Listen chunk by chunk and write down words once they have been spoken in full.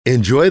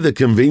Enjoy the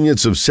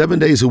convenience of 7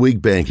 days a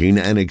week banking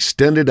and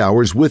extended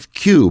hours with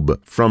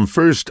Cube from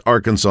First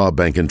Arkansas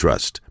Bank and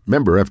Trust.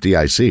 Member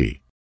FDIC.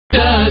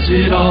 Does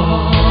it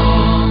all.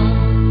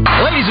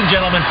 Ladies and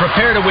gentlemen,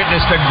 prepare to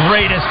witness the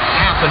greatest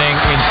happening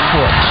in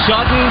sports.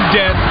 Sudden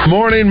death.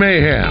 Morning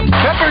Mayhem.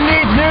 Pepper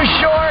needs new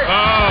shorts.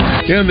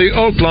 In the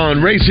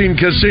Oaklawn Racing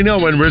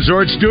Casino and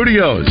Resort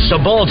Studios. It's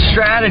a bold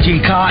strategy,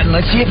 Cotton.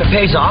 Let's see if it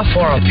pays off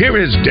for him. Here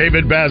is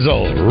David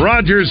Basil,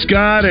 Roger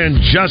Scott, and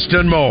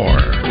Justin Moore.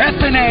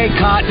 F&A,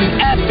 Cotton.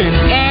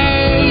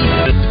 F&A.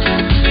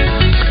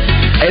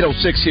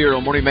 8:06 here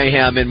on Morning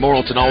Mayhem in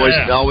Morrilton.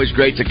 Always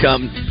great to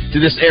come to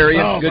this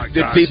area.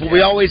 Good people. Yeah.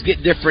 We always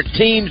get different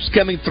teams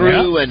coming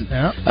through and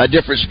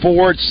different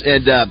sports.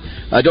 And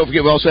don't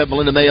forget, we also have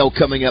Melinda Mayo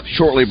coming up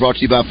shortly, brought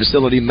to you by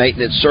Facility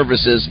Maintenance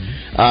Services.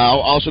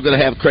 Also going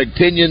to have Craig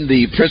Pinion,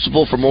 the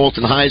principal from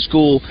Morrilton High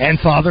School. And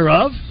father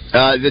of?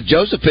 The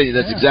Joseph Pinion,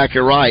 that's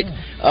exactly right.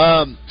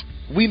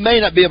 We may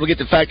not be able to get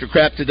the Factor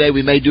Crap today.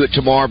 We may do it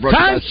tomorrow.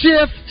 Time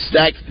shift.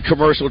 Stacked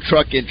commercial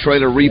truck and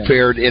trailer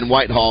repaired in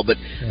Whitehall, but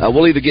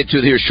we'll either get to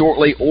it here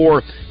shortly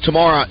or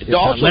tomorrow.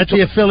 Also, let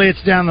the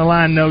affiliates down the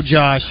line know,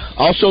 Josh.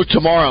 Also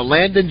tomorrow,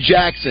 Landon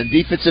Jackson,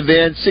 defensive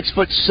end,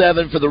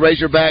 6'7" for the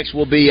Razorbacks,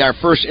 will be our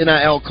first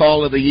NIL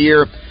call of the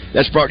year.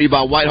 That's brought to you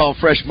by Whitehall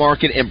Fresh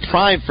Market and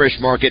Prime Fresh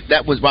Market.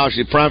 That was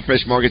obviously Prime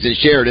Fresh Market's in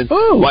Sheridan.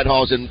 Ooh.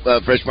 Whitehall's in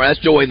Fresh Market. That's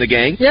Joy in the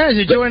gang. Yeah, is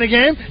it Joy in the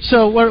game?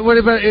 So what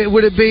about,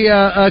 would it be,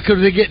 could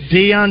they get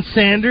Deion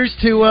Sanders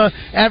to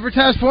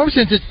advertise for him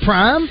since it's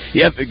Prime?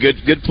 Yep,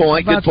 good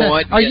point. Good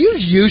point. Are you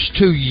used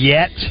to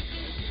yet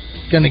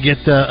going to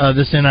get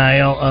this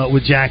NIL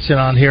with Jackson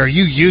on here? Are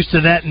you used to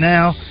that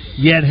now,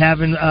 yet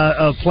having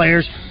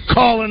players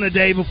calling a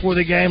day before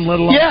the game, let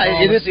alone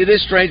it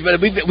is strange,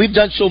 but we've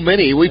done so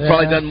many. We've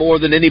probably done more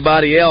than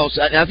anybody else.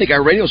 I think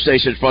our radio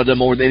station's probably done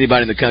more than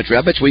anybody in the country.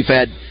 I bet you we've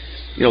had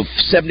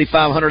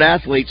 7,500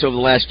 athletes over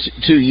the last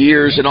 2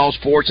 years in all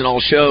sports and all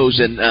shows,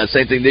 and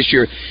same thing this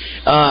year.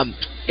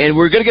 And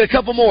we're going to get a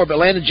couple more, but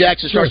Landon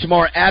Jackson starts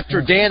tomorrow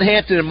after Dan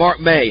Hampton and Mark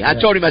May. I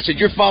told him, I said,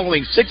 you're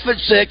following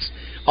 6'6",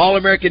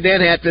 All-American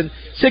Dan Hampton,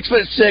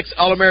 6'6",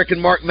 All-American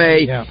Mark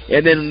May,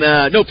 and then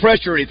no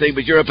pressure or anything,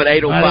 but you're up at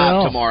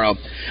 8:05 tomorrow.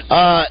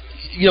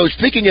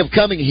 Speaking of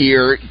coming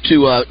here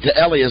to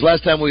Elias,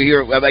 last time we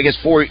were here, I guess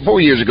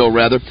 4 years ago,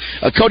 rather,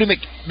 Cody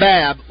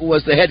McBabb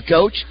was the head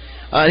coach.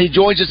 He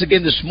joins us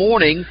again this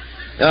morning.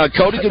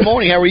 Cody, good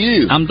morning. How are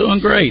you? I'm doing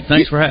great.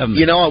 Thanks for having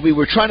me. We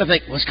were trying to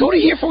think, was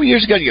Cody here 4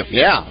 years ago? You go,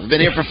 I've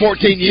been here for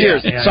 14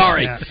 years.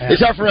 Sorry.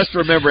 It's hard for us to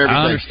remember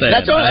everything. I understand.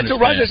 That's what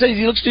Roger says.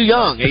 He looks too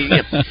young.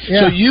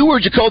 So you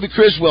were Jacoby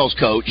Criswell's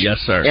coach. Yes,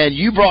 sir. And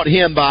you brought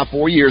him by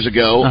 4 years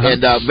ago,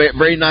 and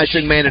very nice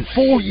young man. And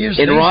 4 years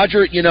ago. And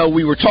Roger,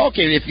 we were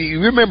talking, if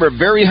you remember, a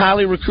very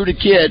highly recruited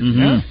kid,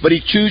 but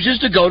he chooses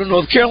to go to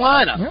North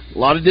Carolina. A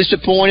lot of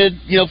disappointed,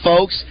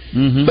 folks.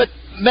 But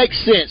makes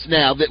sense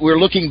now that we're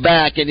looking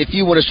back, and if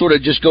you want to sort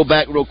of just go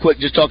back real quick,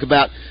 just talk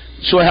about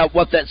sort of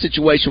what that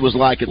situation was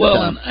like at the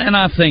time. And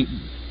I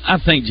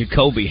think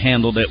Jacoby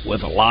handled it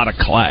with a lot of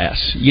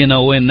class, in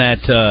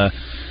that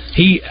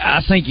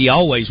I think he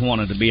always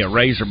wanted to be a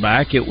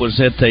Razorback. It was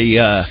at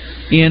the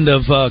end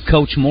of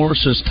Coach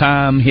Morris's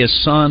time. His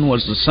son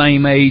was the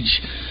same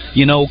age,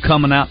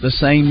 coming out the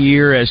same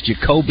year as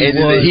Jacoby and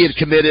was. That he had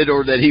committed,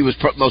 or that he was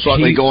most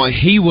likely going.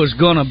 He was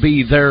going to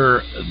be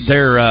their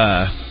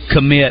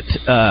commit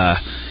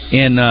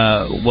in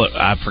what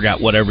I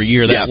forgot whatever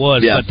year that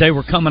was, but they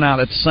were coming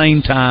out at the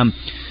same time.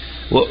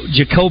 Well,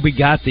 Jacoby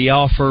got the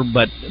offer,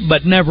 but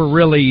never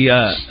really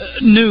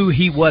knew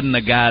he wasn't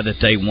the guy that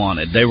they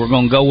wanted. They were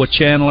going to go with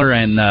Chandler,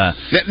 and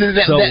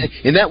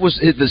that was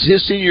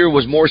his senior year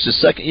was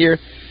Morris's second year.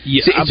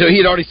 Yeah, so he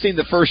had already seen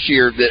the first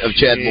year of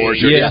Chad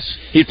Morris. Yes,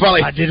 he'd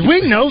probably. Did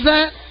we know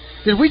that?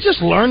 Did we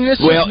just learn this?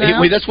 Well,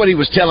 that's what he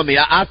was telling me.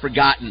 I've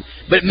forgotten,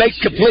 but it makes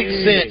complete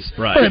sense.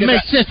 Right. But it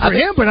makes sense for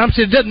him, but I'm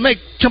saying it doesn't make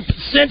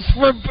sense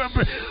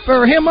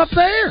for him up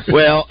there.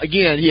 Well,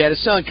 again, he had a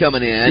son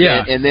coming in,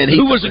 and then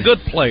who was a good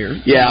player.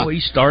 Yeah,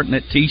 he's starting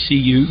at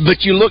TCU.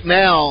 But you look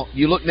now,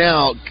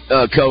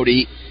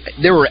 Cody.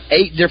 There were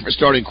 8 different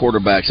starting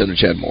quarterbacks under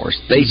Chad Morris.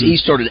 He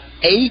started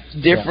 8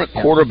 different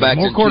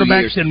quarterbacks. More in 2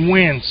 quarterbacks years. than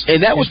wins.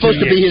 And that was supposed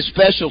to be his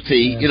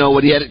specialty,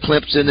 what he had at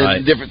Clemson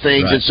and different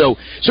things. Right. And so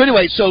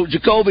anyway,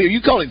 Jacoby, or you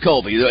call him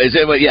Colby? Is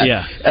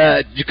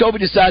that Jacoby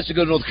decides to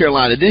go to North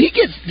Carolina. Did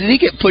he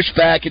get pushed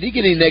back? Did he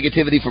get any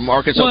negativity from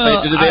Arkansas?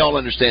 Or did they all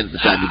understand at the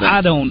time?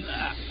 I don't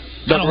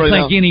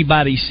think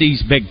anybody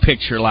sees big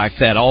picture like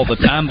that all the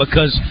time,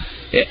 because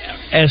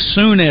as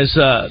soon as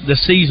the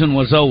season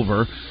was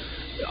over,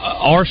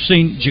 our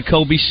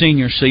Jacoby's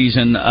senior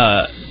season,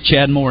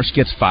 Chad Morris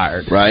gets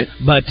fired. Right.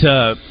 But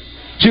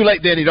too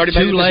late then. He'd already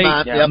made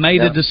his mind.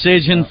 Made a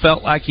decision,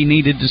 felt like he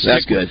needed to stick.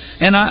 That's good.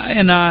 And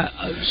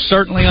I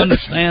certainly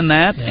understand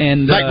that.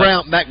 And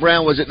Mac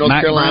Brown was at North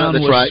Carolina.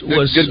 That's right.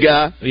 Good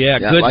guy. Yeah,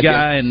 good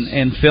guy.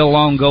 And Phil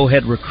Longo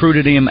had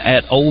recruited him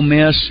at Ole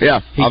Miss.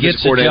 Yeah, he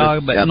gets a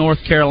job at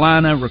North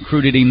Carolina,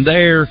 recruited him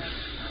there.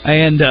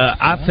 And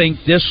I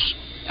think this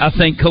I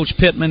think Coach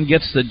Pittman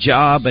gets the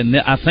job, and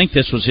I think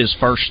this was his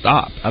first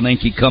stop. I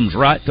think he comes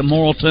right to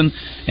Morrilton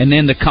and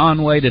then to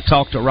Conway to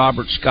talk to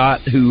Robert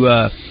Scott, who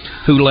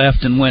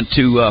left and went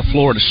to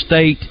Florida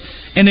State.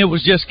 And it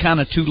was just kind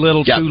of too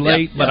little, too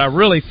late. But I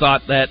really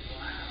thought that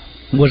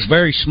was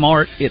very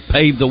smart. It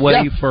paved the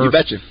way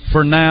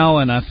for now,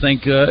 and I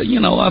think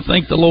I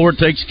think the Lord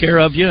takes care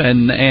of you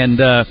and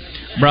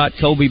brought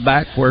Kobe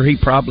back where he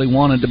probably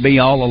wanted to be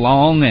all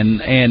along,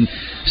 and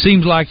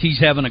seems like he's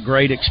having a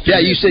great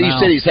experience. Yeah, you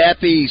said he's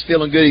happy, he's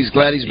feeling good, he's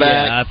glad he's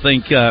back. Yeah, I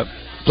think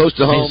close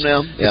to home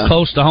now. Yeah,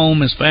 close to home.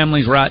 His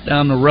family's right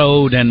down the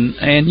road, and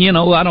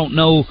I don't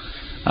know.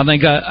 I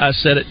think I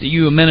said it to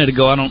you a minute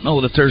ago. I don't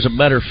know that there's a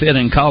better fit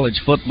in college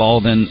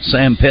football than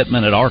Sam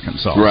Pittman at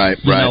Arkansas. Right.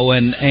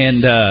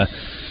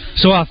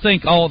 So I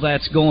think all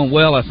that's going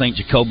well. I think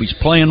Jacoby's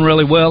playing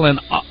really well, and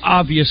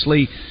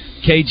obviously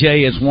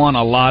KJ has won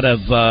a lot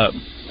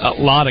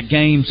of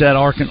games at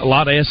Arkansas, a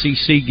lot of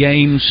SEC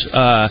games,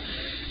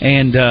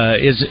 and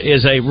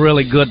is a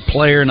really good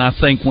player. And I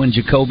think when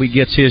Jacoby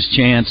gets his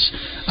chance,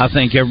 I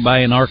think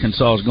everybody in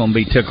Arkansas is going to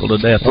be tickled to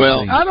death.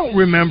 Well, I don't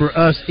remember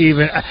us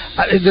even.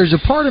 There's a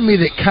part of me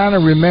that kind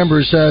of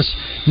remembers us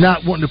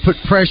not wanting to put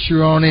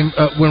pressure on him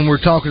when we're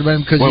talking about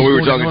him because he's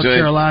going to North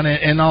Carolina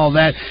and all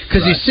that.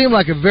 Because he seemed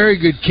like a very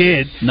good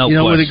kid,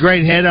 with a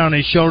great head on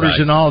his shoulders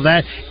and all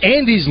that.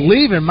 And he's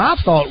leaving. My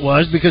thought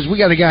was because we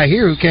got a guy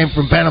here who came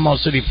from Panama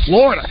City,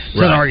 Florida,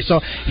 to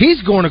Arkansas.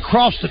 He's going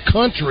across the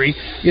country,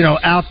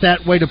 out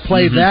that way to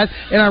play that.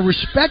 And I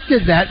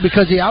respected that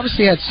because he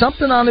obviously had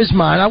something on his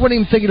mind. I wasn't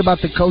even thinking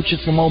about the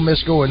coaches from Ole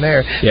Miss going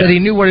there, that he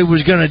knew what he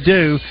was going to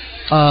do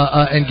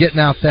and getting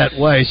out that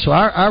way. So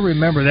I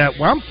remember that.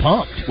 Well, I'm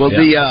pumped. Well,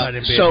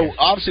 so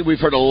obviously we've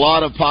heard a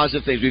lot of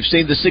positive things. We've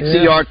seen the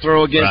 60-yard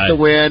throw against the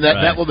win.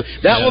 That will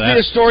be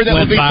a story that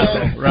will be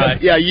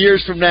told.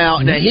 Years from now.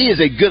 Now he is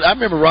a good. I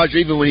remember Roger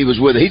even when he was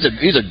with it.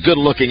 He's a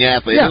good-looking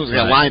athlete. He was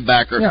like a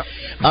linebacker.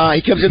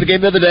 He comes in the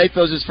game the other day,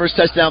 throws his first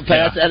touchdown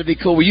pass. That'd be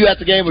cool. Were you at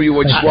the game or you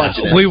were just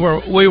watching it? We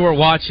were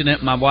watching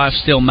it. My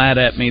wife's still mad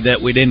at me that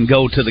we didn't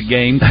go to the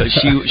game because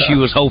she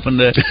was hoping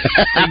that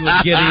he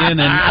would get in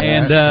not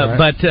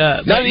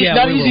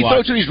an easy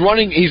throw too. He's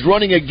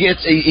running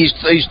against.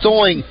 He's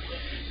throwing.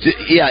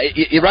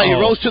 He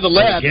rolls to the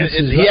left,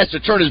 and he has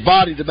to turn his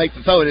body to make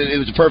the throw, and it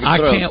was a perfect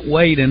throw. I can't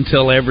wait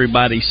until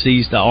everybody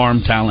sees the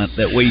arm talent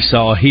that we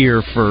saw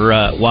here for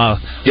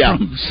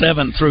from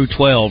 7 through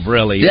 12,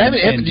 really,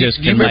 and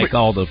just can make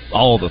all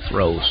the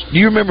throws. Do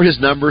you remember his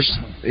numbers,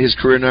 his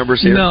career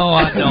numbers here? No,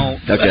 I don't.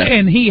 Okay.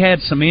 And he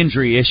had some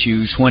injury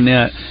issues when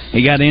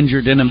he got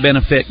injured in a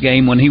benefit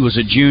game when he was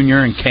a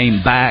junior and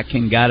came back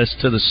and got us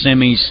to the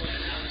semis,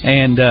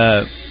 and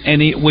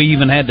we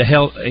even had to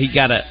help. He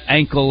got an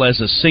ankle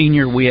as a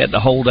senior. We had to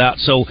hold out,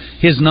 so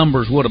his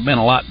numbers would have been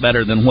a lot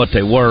better than what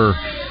they were.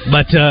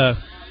 But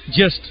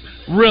just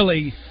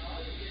really,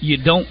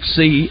 you don't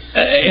see,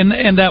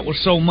 and that was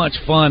so much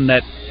fun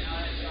that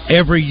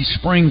every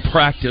spring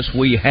practice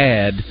we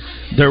had,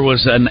 there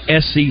was an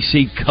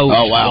SEC coach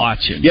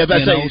watching. Yeah, by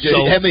the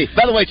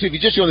way, too, if you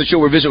just go on the show,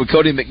 we're visiting with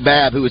Cody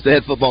McBabb, who was the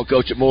head football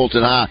coach at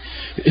Morrilton High.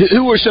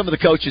 Who were some of the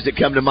coaches that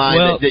come to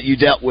mind that you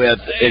dealt with?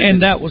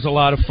 And that was a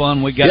lot of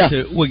fun. We got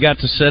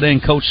to sit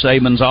in Coach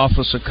Saban's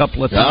office a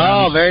couple of times.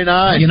 Oh, very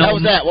nice. How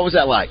was that? What was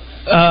that like?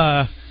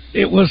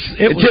 It was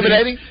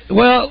intimidating.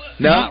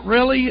 Not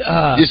really.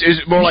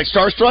 Is it more like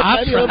starstruck?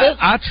 Maybe a little bit.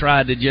 I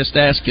tried to just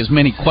ask as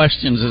many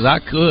questions as I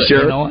could.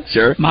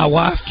 Sure. My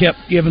wife kept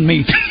giving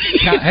me,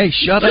 "Hey,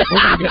 shut up!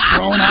 We're gonna get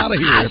thrown out of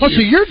here."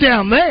 So you're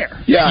down there?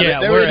 Yeah,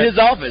 they were in his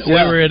office. We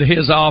were at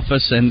his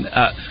office, and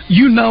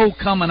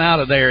coming out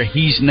of there,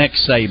 he's Nick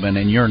Saban,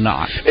 and you're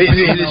not. In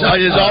his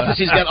office,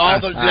 he's got all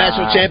the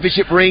national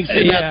championship rings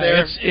sitting out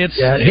there.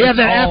 He have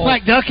that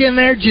Aflac duck in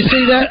there. Did you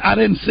see that? I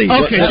didn't see.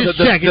 Okay, just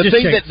check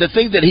it. The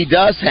thing that he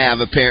does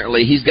have,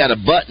 apparently, he's got a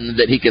button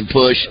that he can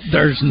push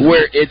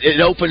where it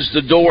opens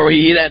the door.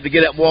 He'd have to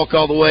get up and walk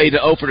all the way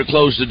to open or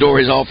close the door.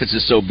 His office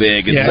is so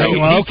big. And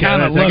he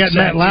kind of looks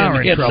at you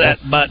and hits that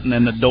button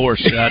and the door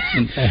shuts.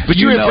 But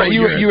you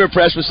were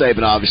impressed with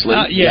Saban, obviously.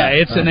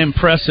 It's an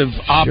impressive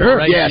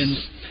operation.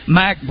 Yes.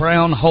 Mac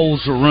Brown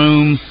holds the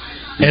room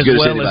as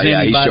well as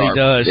anybody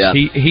does. Yeah.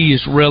 He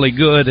is really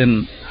good,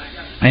 and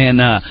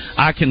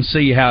I can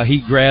see how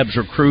he grabs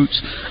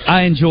recruits.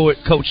 I enjoy it.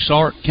 Coach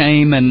Sark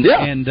came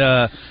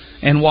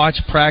and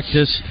watched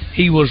practice.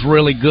 He was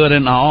really good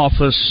in the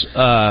office.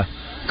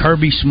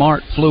 Kirby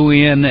Smart flew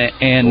in,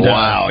 and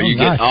you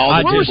get all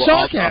the. Where was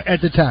Sark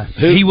at the time?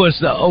 He was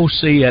the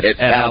OC at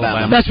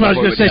Alabama. That's what I was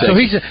going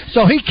to say.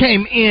 So he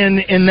came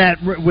in that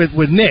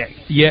with Nick.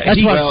 Yeah, that's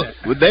they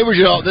were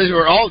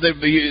all.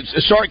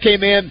 Sark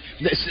came in.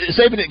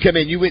 Saban didn't come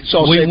in. You went and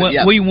saw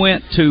Saban. We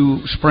went to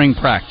spring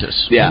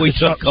practice. Yeah, we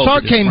took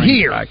Sark came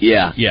here. Practice.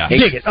 Yeah.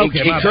 Dig it.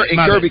 Okay, and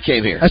Kirby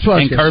came here. That's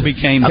what. And Kirby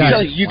came. I'm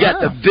telling you,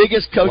 got the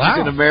biggest coaches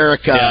in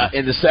America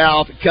in the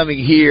South coming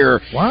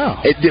here.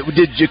 Wow.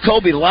 Did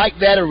Jacoby like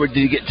that, or did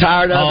he get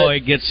tired of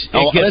it?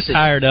 He gets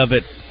tired of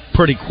it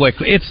pretty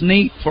quickly. It's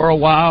neat for a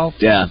while,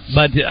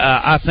 but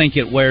I think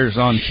it wears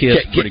on kids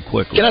pretty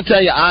quickly. Can I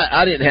tell you,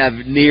 I didn't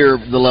have near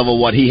the level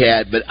of what he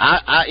had, but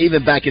I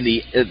even back in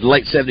the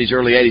late 70s,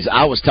 early 80s,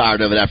 I was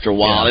tired of it after a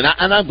while, and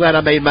I'm glad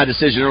I made my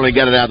decision early and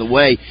got it out of the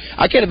way.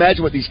 I can't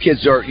imagine what these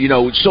kids are,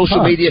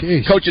 social media,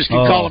 coaches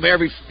can call them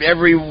every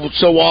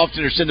so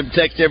often or send them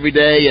text every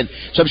day, and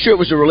so I'm sure it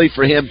was a relief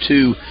for him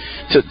to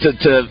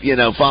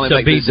finally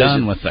make the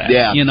decision. Done with that.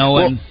 Yeah.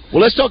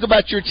 Well, let's talk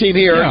about your team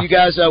here. Yeah. You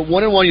guys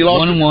 1-1. You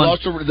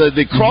lost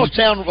the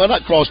crosstown. Well,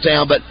 not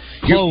crosstown, but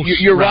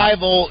your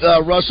rival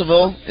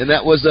Russellville, and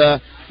that was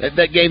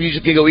that game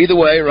usually can go either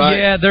way, right?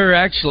 Yeah, they're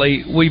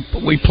actually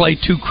we played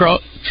 2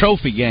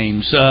 trophy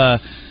games.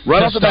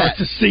 Right off the bat,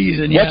 the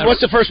season. What's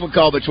the first one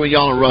called between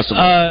y'all and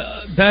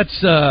Russellville?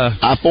 That's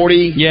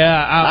I-40.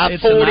 Yeah,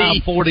 it's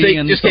I-40. I-40 See,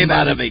 and just came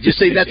out of me. Just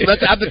see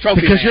I'm the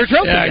trophy because man. you're a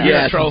trophy guy.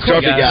 Yeah,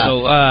 trophy guy.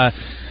 So,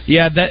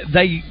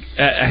 they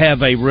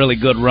have a really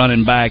good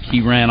running back.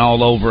 He ran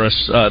all over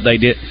us. They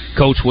did.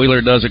 Coach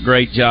Wheeler does a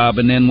great job,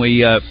 and then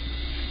we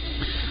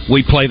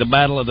play the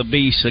Battle of the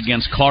Beast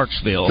against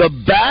Clarksville. The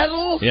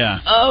Battle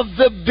of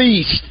the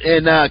Beast.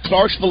 And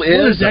Clarksville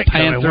is the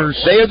Panthers.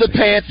 They are the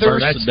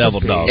Panthers. That's the Devil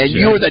Dogs. And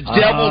you are the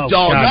Devil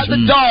Dogs. Not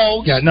the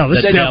Dogs. Yeah, no,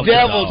 the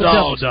Devil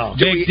Dogs.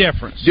 Big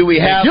difference. Do we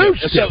have...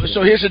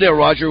 So here's the deal,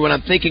 Roger. When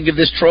I'm thinking of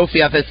this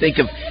trophy, I have to think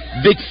of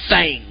big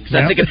fangs.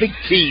 I think of big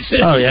teeth.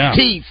 Oh, yeah.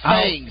 Teeth,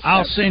 fangs.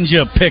 I'll send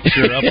you a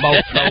picture of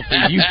both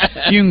trophies.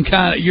 You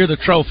can you're the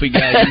trophy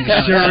guy.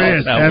 Sure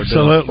is.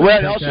 Absolutely.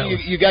 Well, also,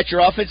 you got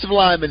your offensive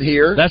lineman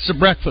here. That's the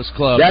Breakfast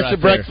Club. That's the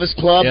Breakfast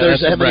Club. Yeah,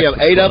 there's how many of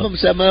them? 8 of them?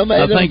 7 of them?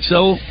 I think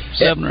so.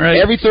 7 or 8.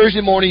 Every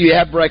Thursday morning you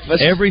have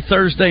breakfast. Every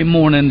Thursday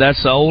morning,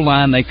 that's the old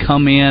line. They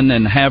come in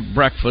and have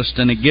breakfast,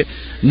 and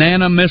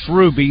Nana, Miss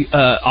Ruby,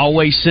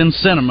 always sends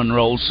cinnamon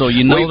rolls, so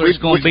there's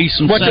going to be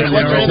some cinnamon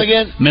rolls. What's her name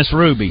again? Miss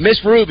Ruby.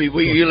 Miss Ruby.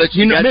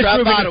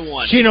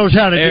 One. She knows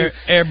how to do.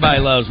 Everybody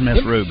loves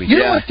Miss Ruby. You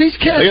know what? These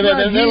cats they're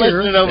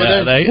listening over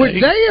there. Would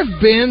they have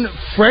been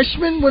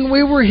freshmen when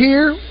we were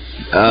here?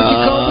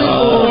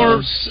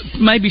 Or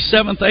maybe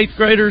 7th, 8th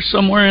graders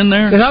somewhere in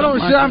there. And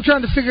I'm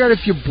trying to figure out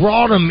if you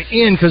brought them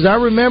in because I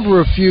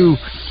remember a few.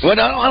 Well,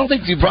 I don't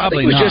think you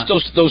probably. It was just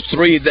those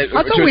 3.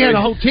 I thought we had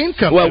a whole team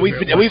come. Well, we've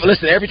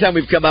listen. Every time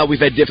we've come out, we've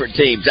had different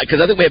teams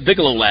because I think we had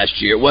Bigelow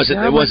last year. It wasn't.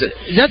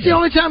 Is that the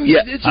only time?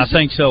 Yeah, I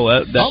think so.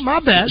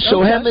 My bad.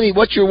 So how many?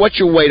 What's your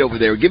weight over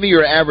there? Give me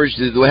your average.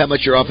 How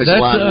much your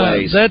offensive line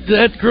weighs?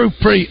 That group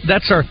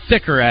that's our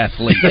thicker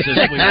athletes. As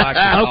we like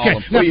to call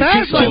them.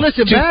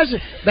 Now,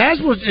 Baz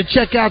will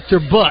check out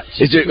their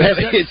butts. Is it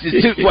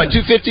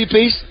 250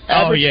 piece?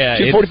 Oh yeah,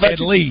 245, at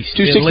least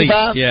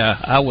 265. Yeah,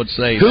 I would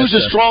say. Who's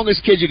the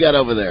strongest kid you got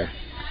over there?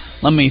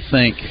 Let me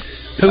think.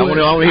 I want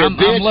to hear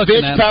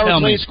bench, power,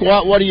 clean,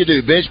 squat. What do you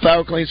do? Bench,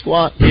 power, clean,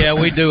 squat? Yeah,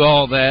 we do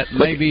all that.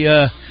 Maybe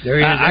I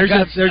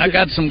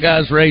got some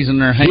guys raising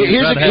their hands.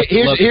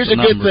 Here's a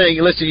good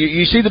thing. Listen,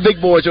 you see the big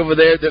boys over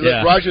there.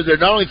 Roger,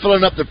 they're not only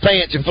filling up their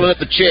pants, they're filling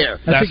up the chair.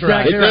 That's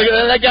right.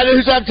 That guy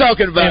knows who I'm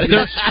talking about. If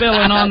they're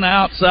spilling on the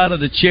outside of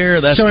the chair,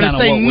 that's kind of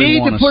what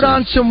we want to see. So if they need to put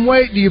on some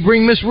weight, do you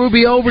bring Miss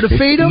Ruby over to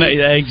feed them?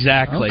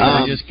 Exactly.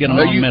 Just get them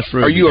on Miss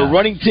Ruby. Are you a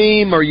running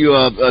team? Are you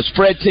a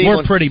spread team?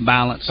 We're pretty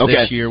balanced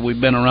this year. We've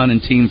been a running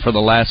team for the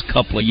last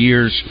couple of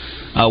years.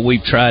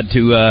 We've tried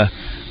to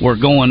we're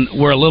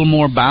a little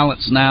more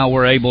balanced now.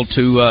 We're able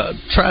to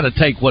try to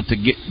take what the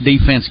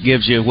defense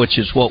gives you, which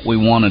is what we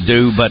want to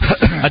do. But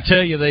I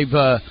tell you, they've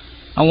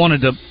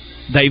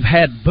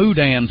had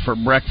boudin for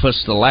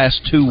breakfast the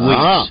last 2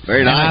 weeks.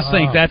 Very nice. And I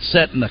think that's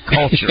setting the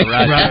culture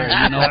right there.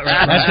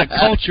 That's a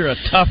culture of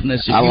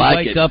toughness. If you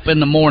wake up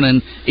in the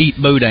morning, eat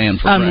boudin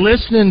for breakfast. I'm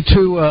listening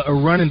to a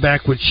running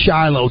back with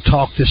Shiloh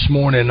talk this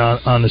morning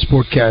on the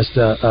Sportcast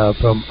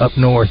from up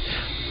north.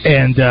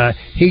 And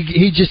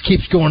he just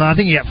keeps going on. I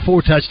think he got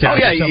 4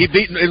 touchdowns. Oh, yeah, he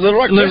beat Little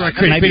Rock.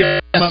 Maybe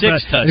 6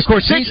 touchdowns. Of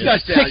course, 6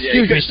 touchdowns.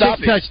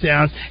 6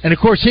 touchdowns. And, of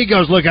course, he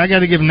goes, look, I got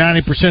to give him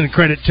 90% of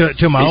credit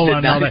to my whole line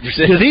and all that.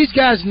 Do these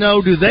guys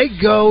know? Do they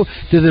go?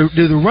 Do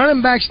the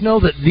running backs know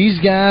that these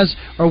guys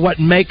are what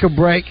make or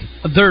break?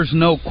 There's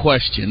no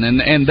question.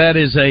 And that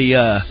is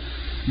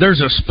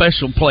there's a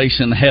special place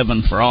in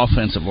heaven for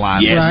offensive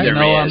linemen. Yes, there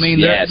is. I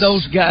mean,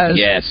 those guys.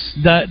 Yes.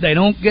 They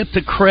don't get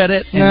the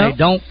credit, and they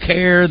don't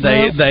care.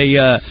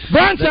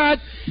 Blindside.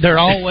 They're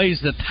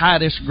always the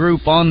tightest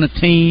group on the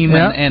team,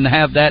 and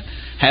have that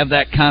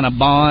kind of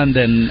bond,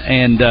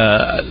 and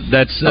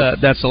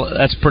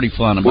that's pretty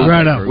fun about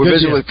that. We're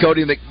visiting with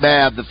Cody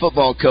McBabb, the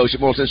football coach at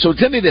Morrilton. So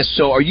tell me this: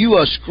 so are you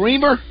a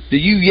screamer? Do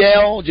you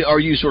yell? Are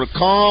you sort of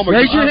calm?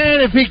 Raise your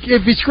hand if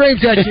he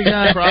screams at you,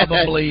 guys.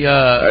 Probably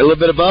a little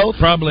bit of both.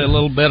 Probably a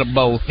little bit of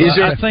both.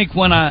 I think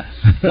when I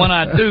when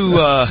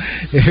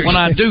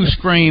I do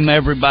scream,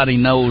 everybody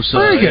knows.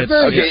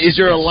 Okay, is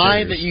there a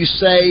line that you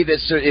say that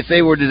if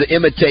they were to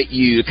imitate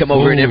you to come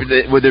over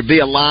and would there be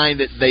a line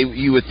that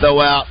you would throw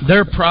out?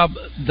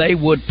 They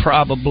would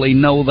probably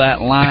know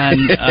that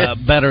line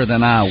better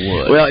than I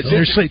would. Well,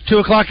 they're asleep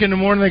 2:00 in the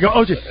morning. They go,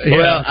 oh, yeah.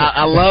 Well,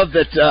 I love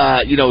that.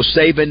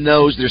 Saban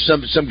knows. There's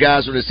some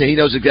guys when they say he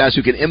knows the guys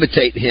who can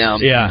imitate him.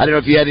 Yeah. I don't know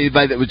if you had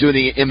anybody that was doing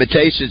any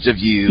imitations of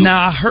you.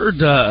 Now I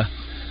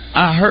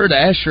heard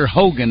Asher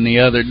Hogan the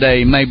other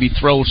day maybe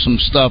throw some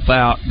stuff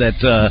out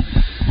that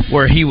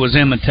where he was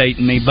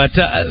imitating me, but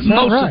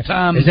most of the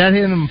time is that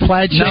him in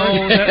plaid shirt?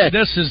 No,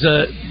 this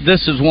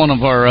is one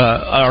of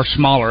our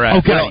smaller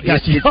acts.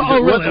 Okay,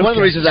 One of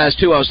the reasons I asked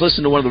too, I was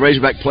listening to one of the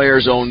Razorback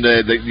players on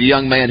the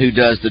young man who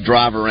does the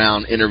drive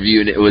around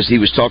interview, and he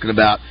was talking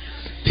about.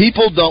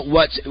 People don't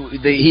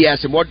he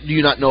asked him, what do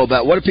you not know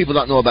about? What do people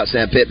not know about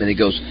Sam Pittman? He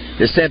goes,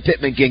 that Sam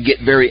Pittman can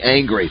get very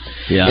angry.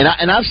 Yeah.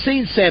 And I've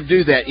seen Sam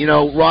do that. You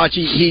know, Raj,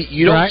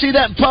 you don't see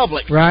that in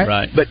public.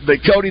 Right. But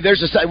Cody,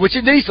 there's a side, which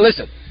it needs to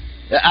listen.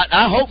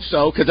 I hope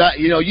so, because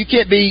you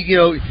can't be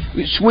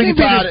swinging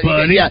by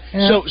it. Yeah.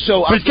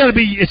 So but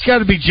it's got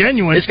to be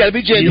genuine. It's got to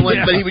be genuine.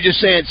 Yeah. But he was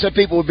just saying some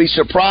people would be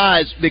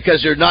surprised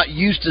because they're not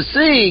used to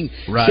seeing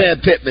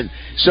Sam Pittman.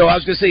 So I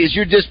was going to say, is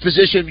your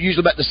disposition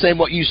usually about the same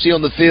what you see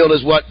on the field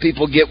as what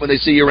people get when they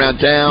see you around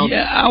town?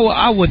 Yeah,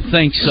 I would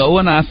think so,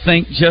 and I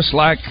think just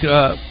like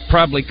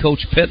probably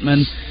Coach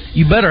Pittman,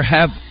 you better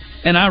have.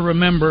 And I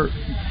remember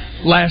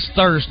last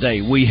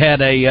Thursday we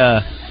had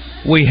a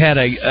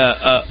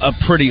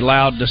pretty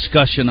loud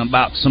discussion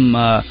about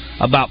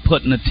about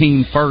putting the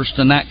team first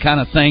and that kind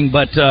of thing.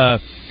 But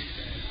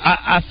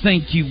I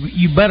think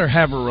you better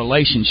have a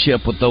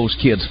relationship with those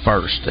kids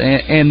first,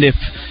 and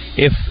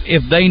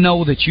if they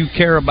know that you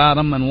care about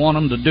them and want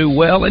them to do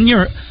well, and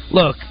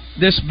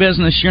this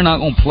business, you're not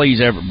going to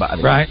please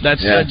everybody, right?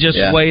 That's just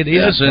the way it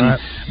is,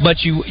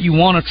 but you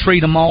want to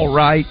treat them all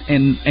right,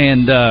 and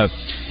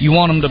you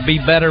want them to be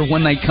better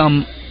when they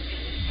come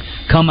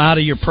out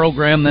of your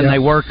program than they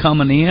were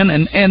coming in,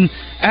 and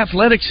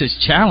athletics is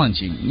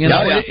challenging.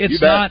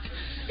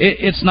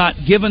 It's not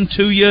given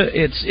to you.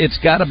 It's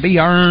got to be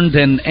earned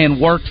and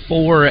worked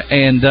for.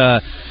 And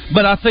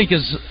but I think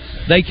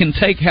they can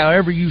take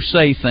however you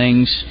say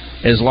things,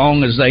 as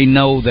long as they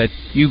know that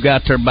you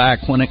got their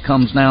back when it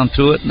comes down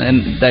to it,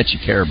 and that you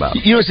care about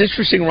it. You know, it's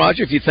interesting,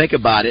 Roger, if you think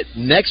about it.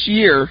 This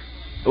year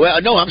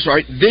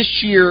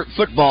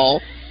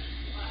football.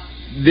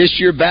 This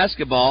year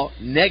basketball,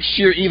 next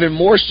year even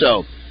more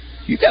so.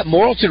 You got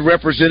Morrilton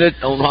represented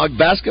on Hog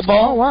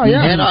basketball. Oh wow,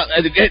 yeah. And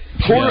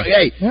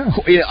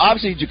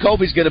obviously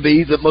Jacoby's going to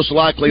be the most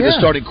likely the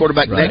starting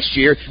quarterback next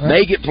year. Right.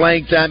 May get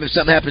playing time if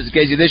something happens to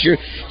Casey this year.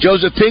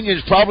 Joseph Pinion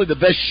is probably the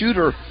best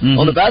shooter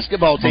on the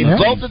basketball team.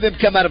 Both of them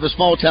come out of a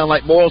small town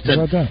like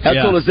Morrilton. How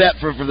cool is that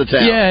for the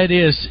town? Yeah, it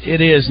is.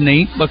 It is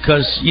neat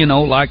because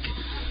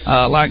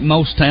like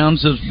most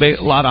towns, there's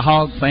a lot of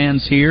Hog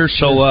fans here.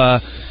 So.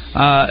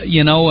 They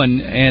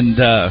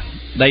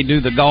do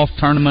the golf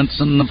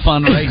tournaments and the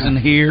fundraising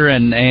here,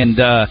 and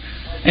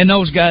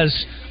those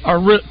guys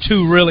are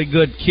two really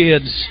good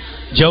kids.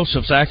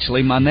 Joseph's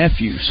actually my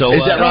nephew, so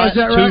is that right?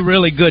 Two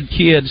really good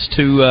kids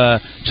to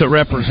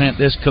represent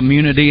this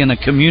community, and a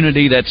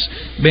community that's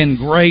been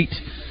great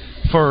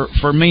for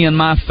me and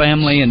my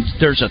family. And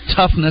there's a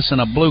toughness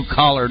and a blue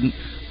collar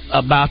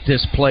about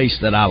this place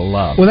that I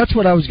love. Well, that's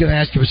what I was going to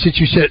ask you. But since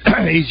you said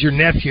he's your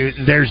nephew,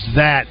 there's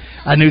that.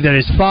 I knew that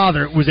his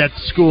father was at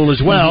the school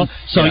as well,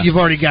 so you've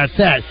already got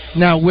that.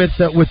 Now, with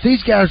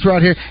these guys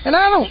right here, and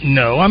I don't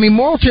know. I mean,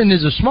 Morrilton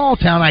is a small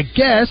town, I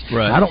guess.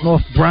 Right. I don't know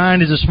if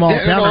Bryan is a small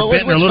town or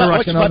Benton or Little Rock.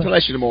 What's the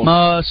population of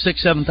Morrilton?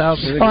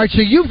 6,000-7,000. All right,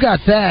 so you've got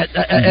that,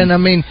 and I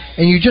mean,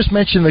 and you just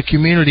mentioned the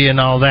community and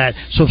all that.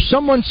 So if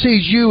someone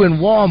sees you in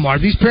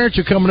Walmart, these parents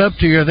are coming up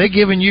to you, are they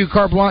giving you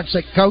carte blanche,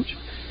 say, Coach?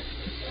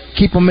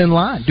 Keep them in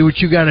line. Do what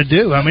you got to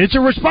do. I mean, it's a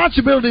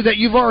responsibility that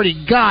you've already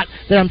got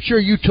that I'm sure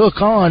you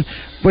took on,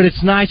 but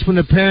it's nice when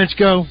the parents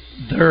go,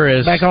 there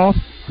is back off.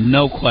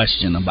 No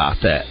question about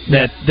that.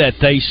 That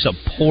they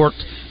support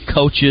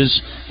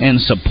coaches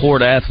and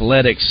support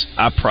athletics.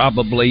 I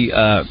probably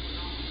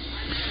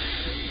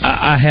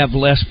I have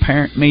less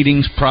parent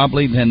meetings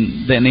probably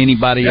than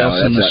anybody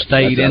else in the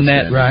state, and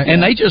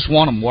they just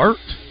want them worked.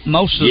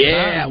 Most of the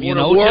time,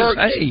 work.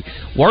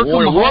 Work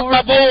them hard. Work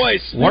my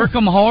boys. Work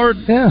them hard.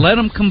 Yeah. Let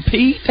them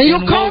compete. And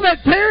you'll call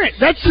that parent.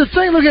 That's the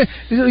thing. Look at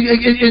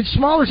in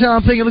smaller town.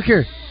 I'm thinking, look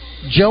here,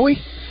 Joey.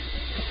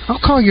 I'll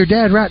call your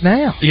dad right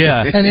now.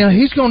 Yeah, and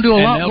he's going to do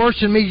a lot worse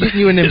than me getting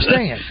you in them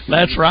stands.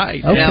 That's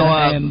right. Okay.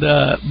 Now,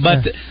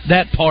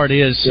 that part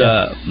is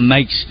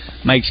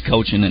makes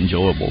coaching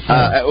enjoyable.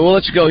 Well,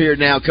 let's go here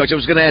now, Coach. I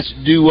was going to ask,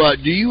 do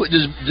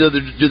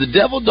the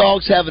Devil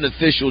Dogs have an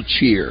official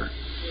cheer?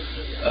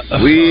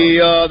 We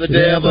are the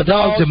Devil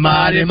Dogs, the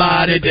mighty,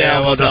 mighty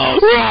Devil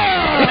Dogs.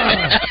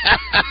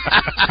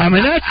 I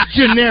mean, that's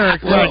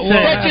generic. Well,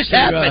 that just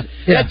happened.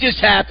 That just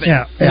happened.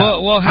 Yeah.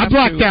 We'll have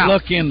to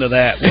look into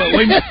that.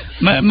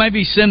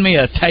 Maybe send me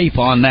a tape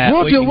on that.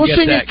 We'll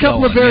send you a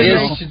couple of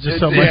variations or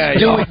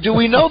something. Do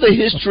we know the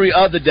history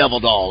of the Devil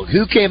Dog?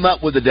 Who came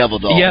up with the Devil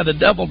Dog? Yeah, the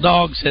Devil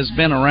Dogs has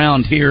been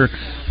around here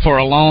for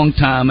a long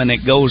time, and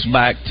it goes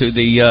back to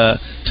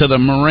the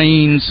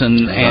Marines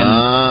and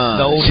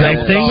the old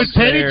same thing with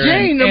Petty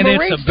Jane. The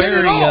Marines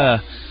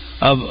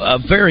it's a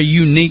very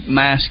unique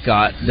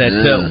mascot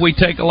that we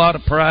take a lot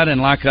of pride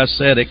in. Like I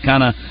said, it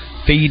kind of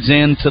feeds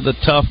into the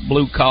tough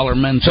blue-collar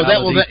mentality. So that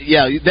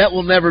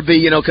will never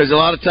be, because a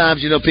lot of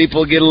times,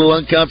 people get a little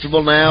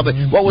uncomfortable now. But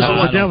what was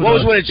one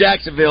in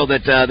Jacksonville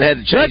that they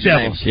had to change the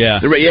names? Yeah.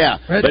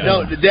 But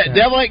no,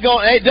 Devil ain't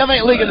going. Hey, Devil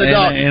ain't leaving the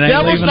dog.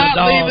 Devil's not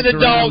leaving the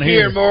dog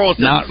here in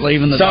Morrilton. Not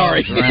leaving the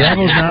Sorry.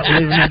 Devil's not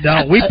leaving the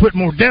dog. We put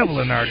more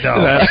devil in our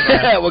dog.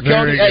 Well,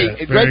 Cody,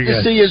 great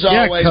to see you as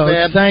always, Coach,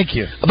 man. Thank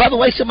you. By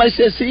the way, somebody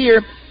says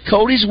here,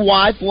 Cody's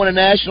wife won a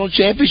national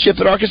championship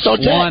at Arkansas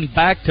Tech. Won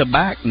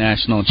back-to-back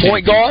national championships.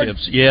 Point guard?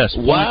 Yes. Wow.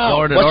 Point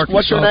guard at Arkansas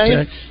what's her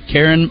name? Tech.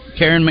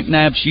 Karen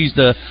McNabb. She's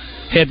the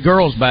head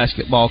girls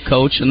basketball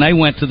coach, and they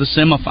went to the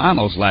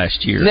semifinals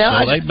last year.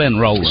 So they've been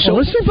rolling. So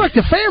it seems like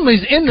the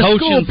family's in the coach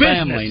school and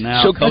business. Family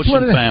now. So coach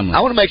and family.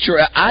 I want to make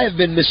sure I have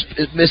been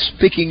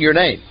misspeaking your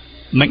name.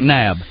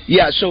 McNabb.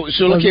 Yeah, so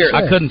look here.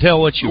 I couldn't tell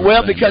what you were saying.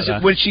 Well, because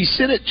when she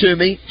sent it to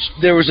me,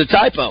 there was a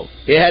typo.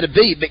 It had a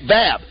B,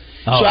 McBab.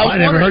 Oh, so I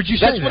never heard you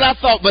say that. That's what I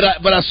thought, but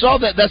I saw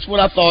that. That's what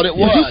I thought it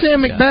was. Did you say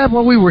McBab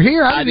while we were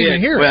here? I didn't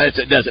even hear it. Well, it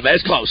doesn't matter.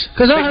 It's close.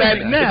 Because I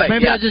heard McNabb.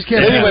 Maybe I just can't.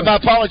 Anyway, my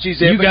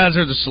apologies. You guys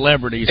are the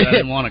celebrities. I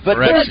didn't want to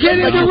correct you.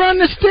 Get him to run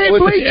the state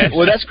bleachers.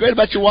 Well, that's great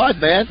about your wife,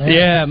 man.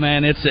 Yeah,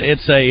 man. It's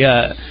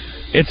a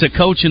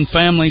coaching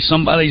family.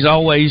 Somebody's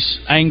always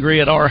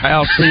angry at our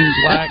house, seems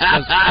like.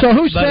 So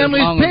whose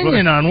family's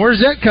opinion on?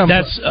 Where's that come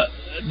from?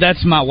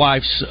 That's my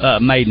wife's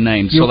maiden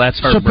name, so that's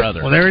her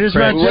brother. Well, there it is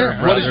right there.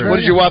 What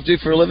does your wife do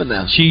for a living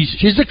now? She's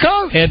the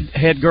coach.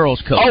 Head girls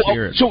coach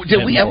here. So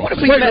did we? What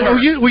if we met her?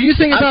 Were you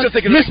thinking about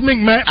Miss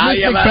McMahon?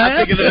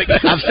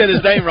 I've said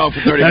his name wrong for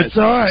 30 minutes. That's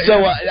all right.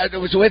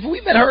 So have we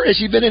met her? Has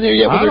she been in here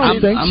yet? I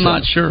don't think so. I'm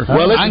not sure.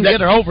 Well, I can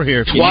get her over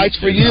here. Twice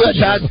for you.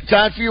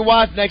 Time for your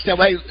wife next time.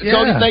 Hey,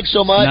 Cody, thanks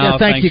so much.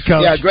 No, thank you,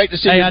 Coach. Yeah, great to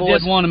see you. Hey, I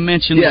did want to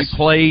mention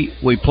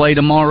we play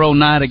tomorrow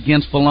night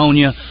against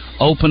Bologna.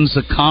 Opens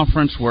the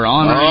conference. We're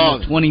honoring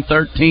the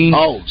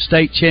 2013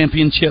 state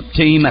championship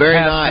team at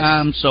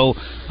halftime. Nice. So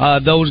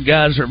those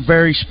guys are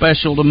very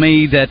special to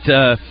me.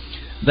 That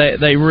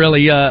they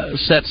really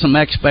set some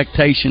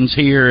expectations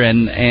here,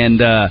 and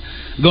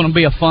going to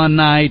be a fun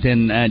night,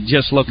 and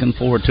just looking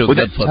forward to a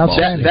good football.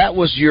 That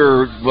was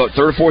your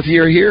third or fourth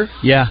year here?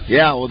 Yeah.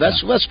 Yeah. Well,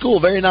 that's cool.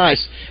 Very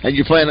nice. And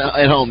you're playing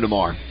at home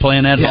tomorrow.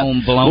 Playing at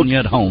home, Bologna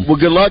at home. Well,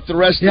 good luck the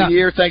rest of the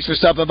year. Thanks for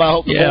stopping by. I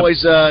hope the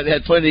boys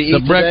had plenty to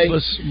eat today.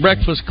 The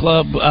breakfast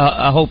club.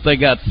 I hope they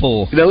got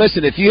full. Now,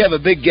 listen. If you have a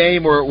big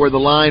game where the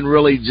line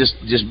really just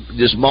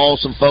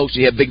mauls some folks,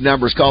 you have big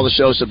numbers. Call the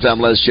show sometime.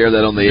 Let us share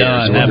that on the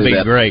air. So that'd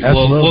be great.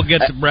 We'll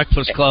get the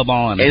breakfast club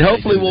on, and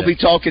hopefully we'll be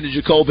talking to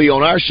Jacoby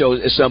on our show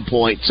at some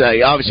point.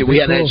 Obviously, we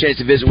hadn't had a chance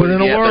to visit with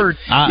him yet.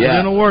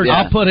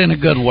 I'll put in a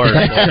good word.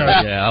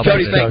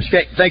 Cody,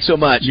 thanks so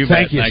much.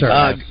 Thank you,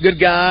 sir. Good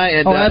guy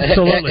and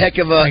heck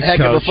of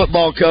a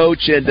football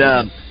coach.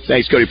 And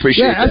thanks, Cody.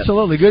 Appreciate it. Yeah,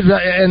 absolutely. Good.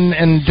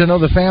 And to know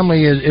the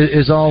family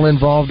is all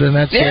involved in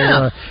that.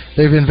 So,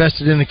 they've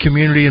invested in the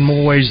community in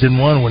more ways than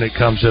one when it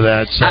comes to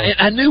that. So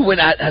I knew when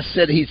I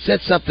said he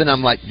said something.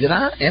 I'm like, did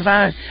I?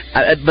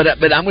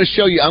 But I'm going to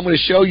show you. I'm going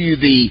to show you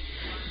the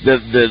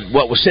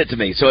what was sent to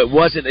me. So it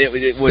wasn't.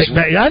 It was.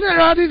 I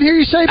didn't hear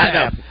you say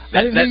that.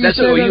 I didn't hear you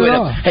say that at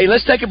all. Hey,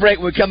 let's take a break.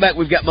 When we come back,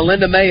 we've got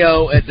Melinda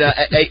Mayo at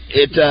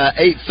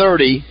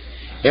 8:30.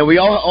 And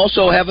we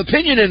also have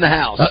opinion in the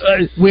house.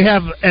 We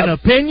have an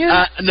opinion?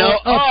 No,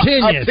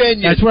 opinion.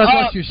 That's what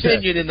I thought you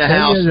said. Opinion in the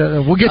house.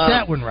 We'll get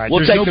that one right.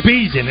 There's no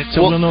B's in it,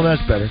 so we'll know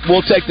that's better.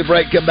 We'll take the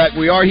break, come back.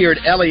 We are here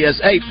at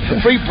Elias. Hey,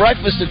 free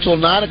breakfast until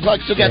 9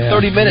 o'clock. Still got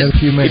 30 minutes.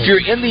 If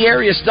you're in the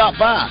area,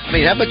 stop by. I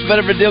mean, how much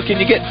better of a deal can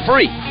you get?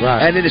 Free.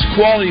 Right. And it is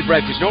quality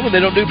breakfast. Normally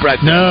they don't do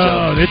breakfast.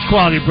 No, it's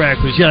quality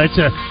breakfast. Yeah, it's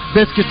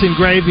biscuits and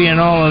gravy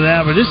and all of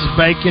that, but this is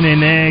bacon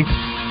and eggs,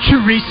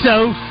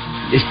 chorizo.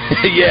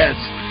 Yes.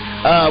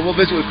 We'll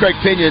visit with Craig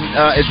Pinion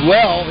as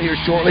well here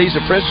shortly. He's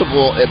the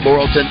principal at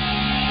Morrilton.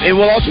 And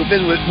we'll also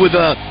visit with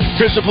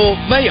Principal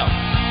Mayo.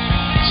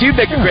 She'd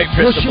make a great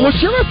principal. Well,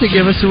 she'll have to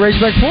give us the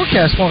Razorback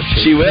forecast, won't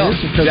she? She will.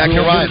 Exactly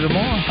right.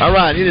 All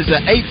right. It is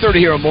 8:30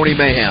 here on Morning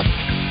Mayhem.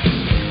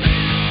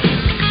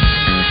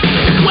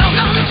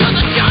 Welcome to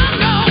the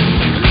jungle.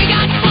 We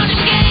got fun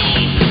and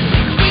games.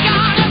 We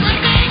got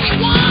everything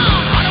you want.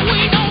 How do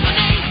we know the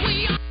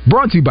names?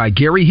 Brought to you by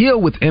Gary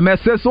Hill with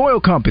MSS Oil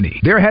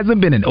Company. There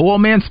hasn't been an oil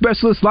man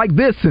specialist like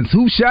this since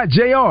Who Shot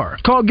JR.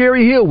 Call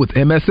Gary Hill with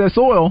MSS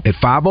Oil at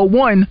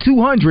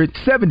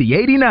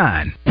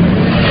 501-200-7089.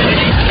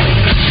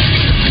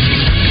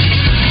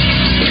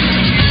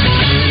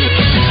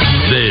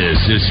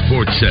 This is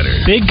Sports Center.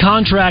 Big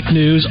contract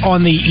news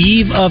on the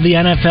eve of the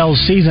NFL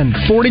season.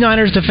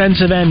 49ers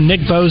defensive end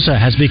Nick Bosa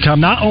has become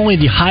not only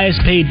the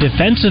highest paid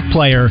defensive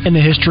player in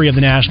the history of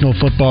the National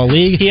Football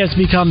League, he has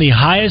become the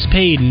highest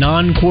paid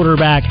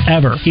non-quarterback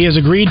ever. He has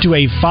agreed to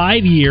a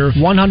 5-year,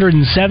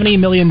 $170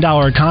 million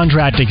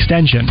contract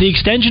extension. The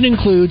extension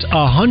includes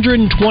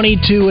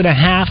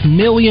 $122.5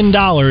 million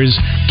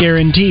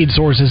guaranteed,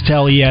 sources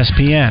tell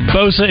ESPN.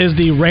 Bosa is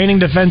the reigning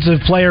defensive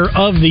player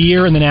of the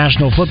year in the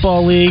National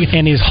Football League,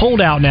 and his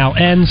holdout now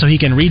ends so he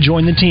can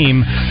rejoin the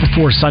team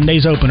before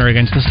Sunday's opener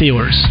against the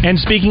Steelers. And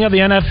speaking of the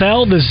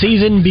NFL, the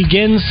season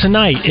begins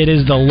tonight. It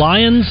is the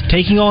Lions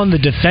taking on the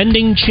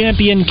defending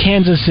champion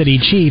Kansas City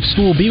Chiefs,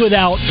 who will be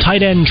without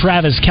tight end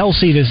Travis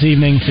Kelce this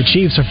evening. The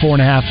Chiefs are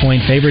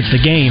 4.5-point favorites.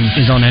 The game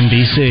is on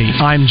NBC.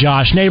 I'm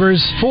Josh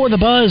Neighbors for the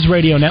Buzz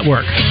Radio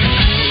Network.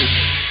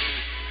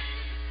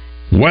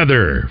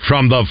 Weather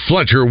from the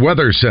Fletcher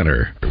Weather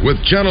Center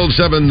with Channel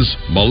 7's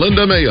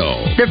Melinda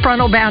Mayo. The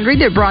frontal boundary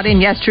that brought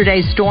in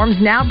yesterday's storms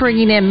now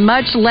bringing in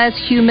much less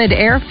humid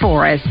air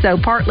for us. So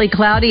partly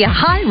cloudy, a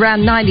high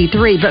around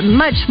 93, but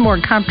much more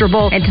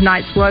comfortable. And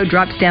tonight's low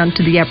drops down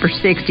to the upper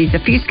 60s. A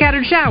few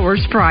scattered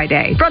showers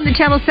Friday. From the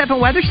Channel 7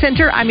 Weather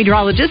Center, I'm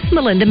meteorologist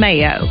Melinda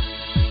Mayo.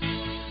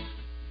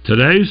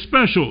 Today's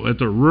special at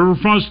the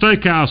Riverfront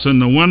Steakhouse in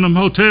the Wyndham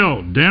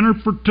Hotel. Dinner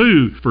for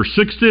two for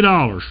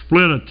 $60.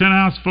 Split a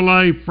 10-ounce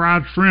filet,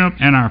 fried shrimp,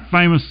 and our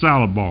famous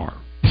salad bar.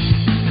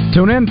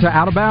 Tune in to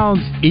Out of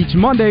Bounds each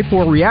Monday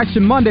for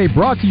Reaction Monday,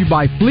 brought to you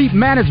by Fleet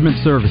Management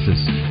Services.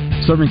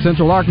 Serving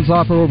Central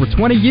Arkansas for over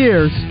 20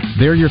 years,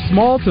 they're your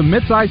small to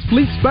mid-sized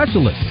fleet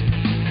specialists.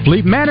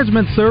 Fleet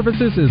Management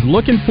Services is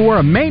looking for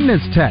a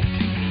maintenance tech.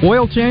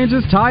 Oil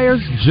changes,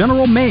 tires,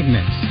 general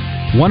maintenance.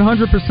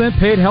 100%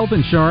 paid health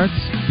insurance,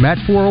 match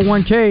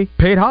 401k,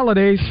 paid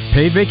holidays,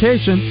 paid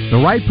vacation. The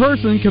right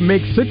person can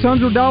make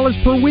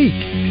 $600 per week.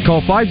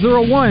 Call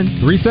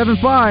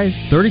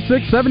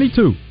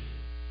 501-375-3672.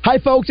 Hi,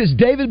 folks. It's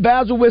David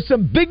Basil with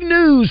some big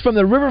news from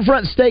the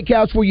Riverfront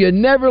Steakhouse, where you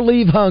never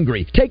leave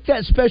hungry. Take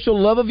that special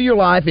love of your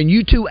life, and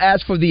you too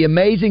ask for the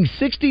amazing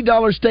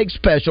 $60 steak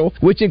special,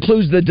 which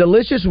includes the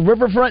delicious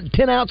Riverfront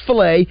 10-ounce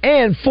filet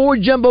and 4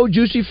 jumbo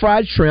juicy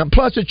fried shrimp,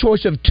 plus a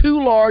choice of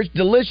 2 large,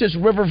 delicious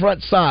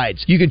Riverfront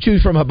sides. You can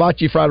choose from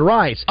hibachi fried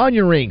rice,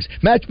 onion rings,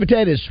 mashed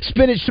potatoes,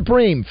 spinach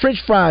supreme,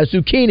 French fries,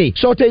 zucchini,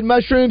 sauteed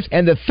mushrooms,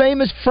 and the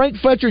famous Frank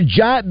Fletcher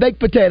giant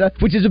baked potato,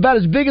 which is about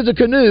as big as a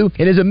canoe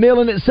and is a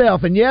meal in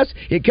itself. And yes,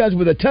 it comes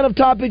with a ton of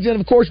toppings and,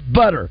 of course,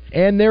 butter.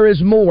 And there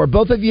is more.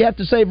 Both of you have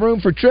to save room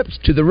for trips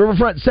to the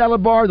Riverfront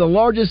Salad Bar, the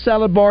largest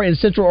salad bar in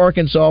Central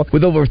Arkansas,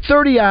 with over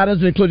 30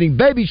 items, including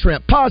baby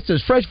shrimp,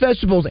 pastas, fresh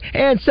vegetables,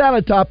 and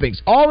salad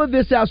toppings. All of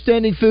this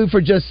outstanding food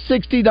for just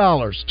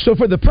 $60. So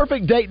for the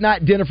perfect date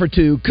night dinner for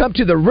two, come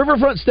to the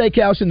Riverfront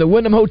Steakhouse in the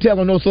Wyndham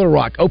Hotel in North Little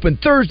Rock. Open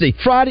Thursday,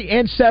 Friday,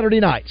 and Saturday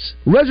nights.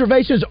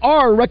 Reservations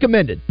are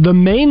recommended. The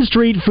Main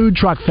Street Food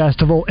Truck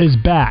Festival is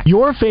back.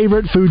 Your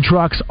favorite food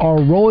trucks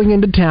are rolling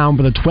into town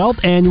for the 12th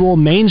annual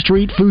Main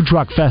Street Food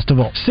Truck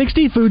Festival.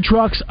 60 food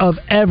trucks of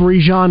every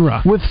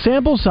genre, with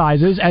sample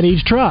sizes at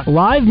each truck,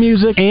 live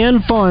music,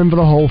 and fun for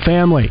the whole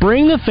family.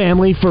 Bring the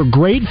family for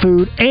great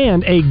food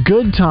and a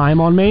good time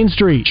on Main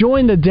Street.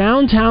 Join the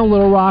Downtown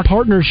Little Rock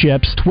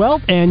Partnership's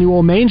 12th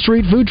annual Main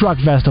Street Food Truck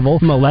Festival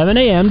from 11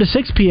 a.m. to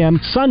 6 p.m.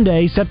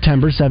 Sunday,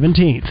 September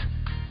 17th.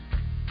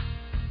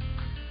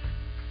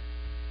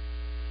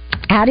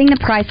 Adding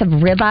the price of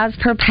ribeyes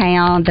per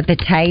pound, the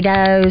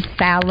potatoes,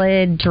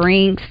 salad,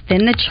 drinks,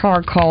 then the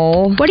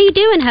charcoal. What are you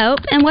doing, Hope?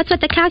 And what's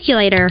with the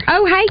calculator?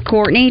 Oh, hey,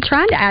 Courtney.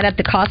 Trying to add up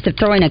the cost of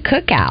throwing a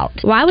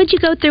cookout. Why would you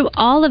go through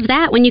all of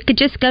that when you could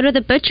just go to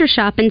the butcher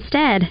shop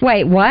instead?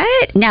 Wait,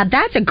 what? Now,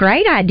 that's a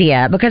great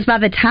idea, because by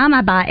the time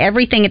I buy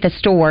everything at the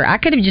store, I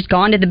could have just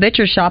gone to the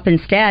butcher shop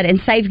instead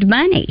and saved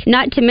money.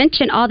 Not to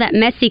mention all that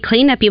messy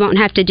cleanup you won't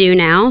have to do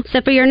now.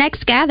 So for your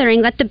next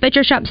gathering, let the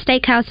Butcher Shop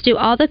Steakhouse do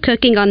all the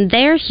cooking on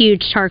their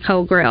huge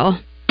charcoal grill.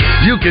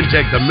 You can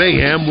take the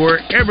Mayhem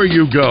wherever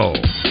you go.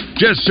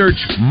 Just search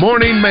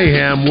Morning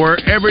Mayhem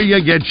wherever you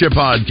get your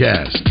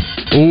podcast.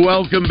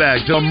 Welcome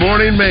back to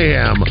Morning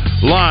Mayhem,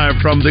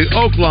 live from the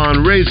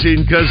Oaklawn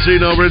Racing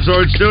Casino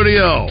Resort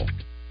Studio.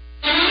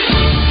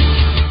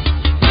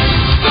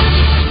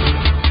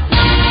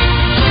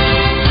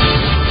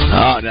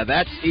 Oh, now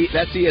that's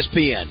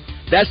ESPN.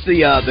 That's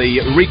the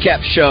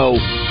recap show,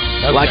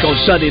 like on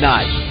Sunday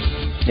night.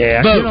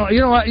 Yeah,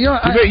 you know what?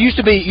 It used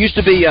to be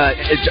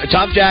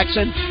Tom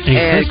Jackson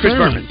and Chris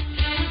Berman.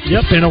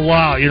 Yep, in a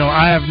while.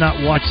 I have not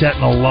watched that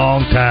in a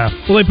long time.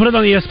 Well, they put it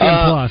on ESPN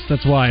Plus.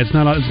 That's why it's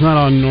not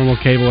on normal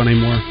cable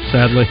anymore.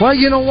 Sadly. Well,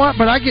 you know what?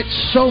 But I get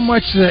so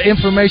much of the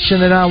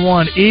information that I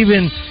want,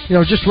 even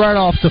just right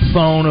off the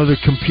phone or the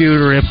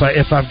computer if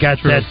I've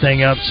got that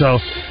thing up. So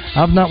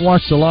I've not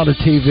watched a lot of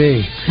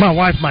TV. My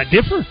wife might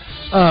differ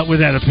with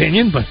that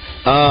opinion, but.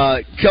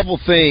 Couple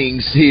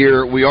things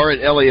here. We are at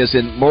Elias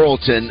in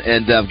Morrilton,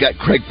 and I've got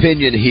Craig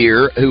Pinion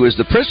here, who is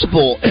the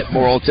principal at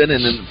Morrilton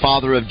and the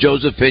father of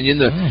Joseph Pinion,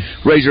 the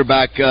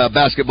Razorback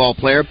basketball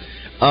player.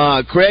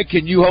 Craig,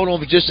 can you hold on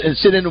for just and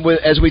sit in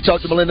as we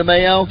talk to Melinda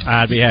Mayo?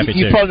 I'd be happy to.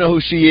 You probably know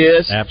who she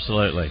is.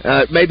 Absolutely.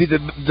 Maybe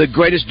the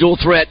greatest dual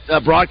threat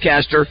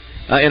broadcaster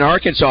in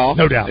Arkansas.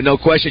 No doubt. No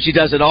question. She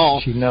does it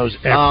all. She knows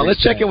everything.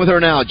 Let's check in with her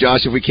now,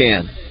 Josh, if we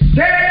can.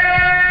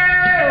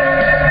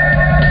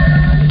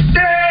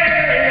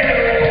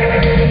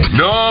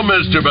 No,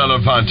 Mr.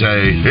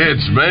 Belafonte,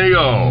 it's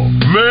Mayo.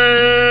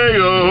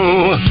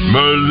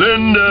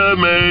 Melinda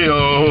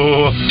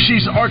Mayo.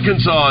 She's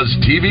Arkansas's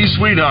TV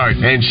sweetheart,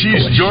 and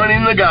she's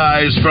joining the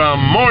guys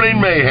from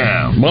Morning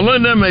Mayhem.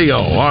 Melinda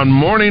Mayo on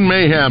Morning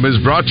Mayhem is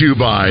brought to you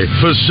by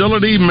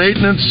Facility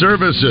Maintenance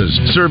Services,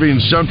 serving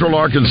Central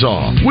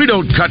Arkansas. We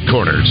don't cut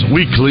corners,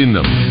 we clean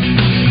them.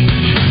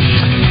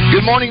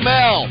 Good morning,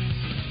 Mel.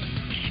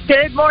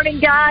 Good morning,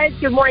 guys.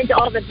 Good morning to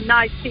all the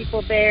nice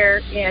people there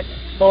in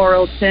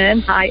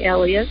Laurelton. Hi,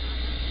 Elliot.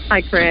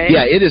 Hi, Craig.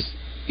 Yeah, it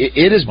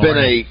has been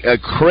a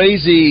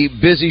crazy,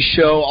 busy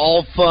show,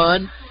 all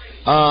fun.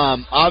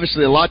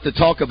 Obviously, a lot to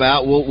talk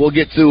about. We'll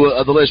get through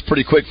the list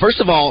pretty quick. First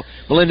of all,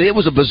 Melinda, it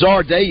was a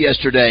bizarre day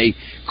yesterday.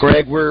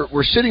 Craig,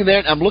 we're sitting there,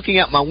 and I'm looking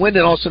out my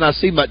window, and all of a sudden I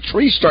see my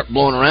trees start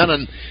blowing around,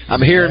 and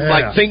I'm hearing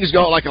like things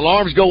go, like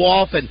alarms go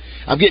off, and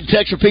I'm getting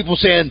texts from people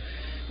saying,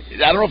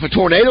 I don't know if a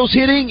tornado's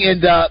hitting,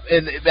 and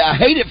I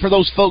hate it for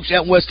those folks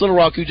out in West Little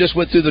Rock who just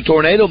went through the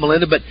tornado,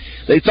 Melinda, but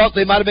they thought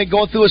they might have been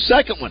going through a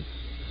second one.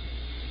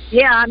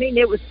 Yeah, I mean,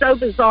 it was so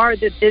bizarre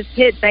that this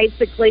hit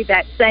basically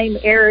that same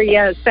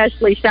area,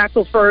 especially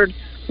Shackleford,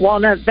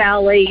 Walnut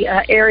Valley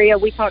area.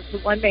 We talked to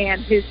one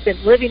man who's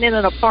been living in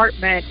an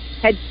apartment,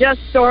 had just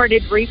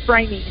started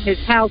reframing his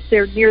house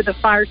there near the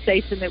fire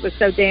station that was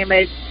so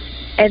damaged,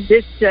 and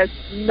this just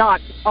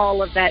knocked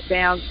all of that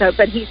down. So,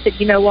 but he said,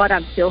 you know what,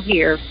 I'm still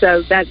here.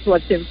 So that's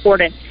what's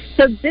important.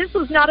 So this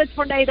was not a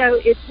tornado.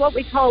 It's what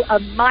we call a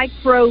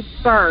micro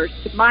burst.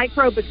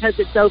 Micro because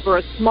it's over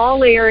a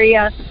small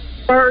area.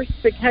 Burst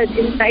because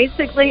it's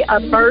basically a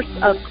burst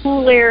of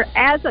cool air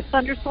as a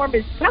thunderstorm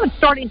is kind of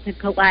starting to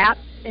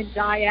collapse and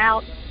die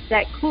out.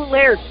 That cool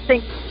air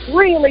sinks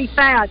really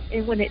fast,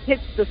 and when it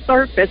hits the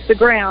surface, the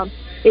ground,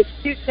 it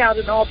shoots out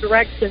in all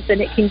directions,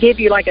 and it can give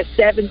you like a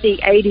 70,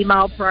 80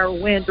 mile per hour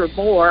wind or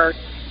more.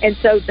 And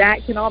so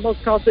that can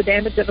almost cause the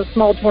damage of a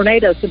small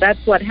tornado. So that's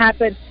what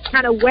happened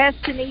kind of west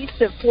and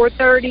east of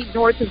 430,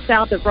 north and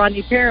south of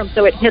Rodney Parham.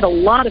 So it hit a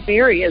lot of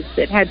areas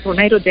that had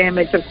tornado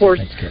damage. Of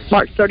course,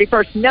 March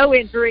 31st, no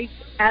injuries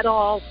at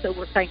all. So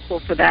we're thankful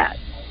for that.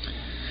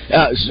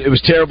 It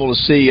was terrible to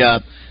see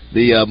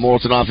the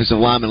Morrilton offensive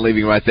lineman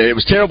leaving right there. It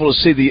was terrible to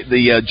see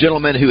the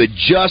gentleman who had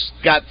just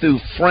got through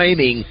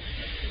framing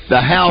the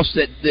house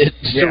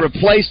to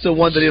replace the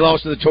one that he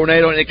lost in the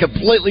tornado, and it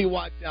completely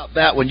wiped out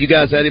that one. You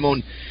guys had him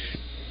on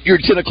your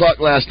 10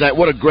 o'clock last night.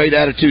 What a great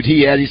attitude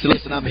he had. He said,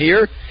 listen, I'm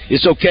here.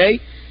 It's okay.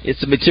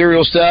 It's the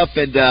material stuff.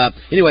 And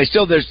anyway,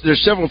 still there's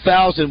several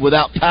thousand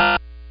without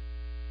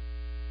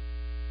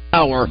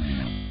power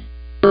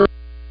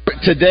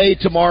today,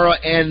 tomorrow,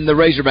 and the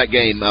Razorback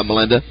game,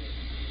 Melinda.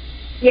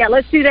 Yeah,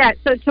 let's do that.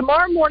 So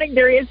tomorrow morning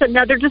there is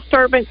another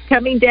disturbance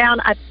coming down.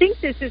 I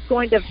think this is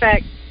going to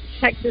affect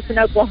Texas and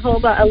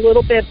Oklahoma a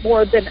little bit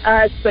more than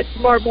us, but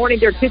tomorrow morning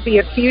there could be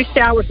a few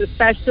showers,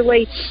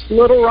 especially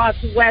Little Rock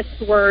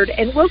westward,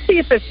 and we'll see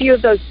if a few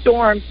of those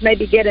storms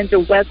maybe get into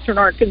western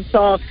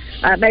Arkansas,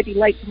 maybe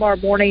late tomorrow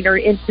morning or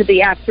into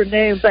the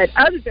afternoon. But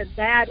other than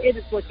that, it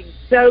is looking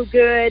so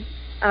good.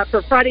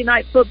 For Friday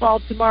night football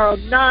tomorrow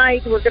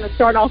night, we're going to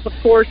start off, of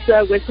course,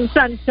 with some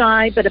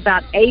sunshine, but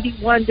about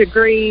 81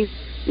 degrees.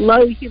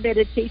 Low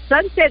humidity.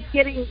 Sunset's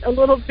getting a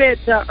little bit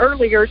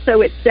earlier,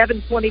 so it's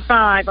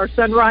 7:25. Our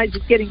sunrise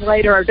is getting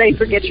later. Our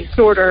days are getting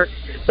shorter.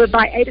 But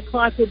by 8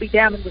 o'clock, we'll be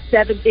down in the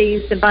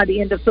 70s, and by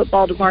the end of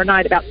football tomorrow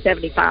night, about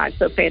 75.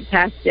 So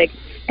fantastic.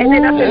 And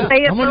then up in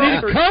Fayetteville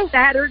for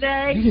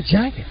Saturday. Need a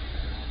jacket.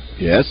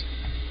 Yes.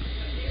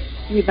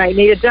 You may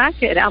need a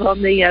jacket out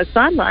on the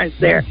sidelines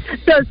there.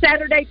 So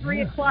Saturday,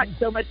 3 o'clock,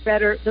 so much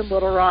better than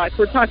Little Rock.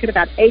 We're talking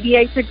about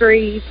 88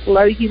 degrees,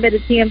 low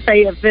humidity in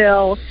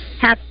Fayetteville,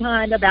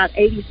 halftime about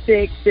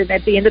 86, and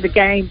at the end of the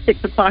game,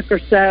 6 o'clock or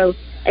so,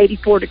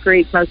 84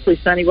 degrees, mostly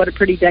sunny. What a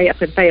pretty day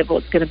up in Fayetteville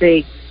it's going to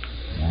be.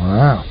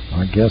 Wow,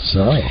 I guess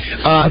so.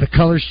 Are the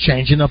colors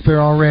changing up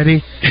there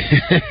already?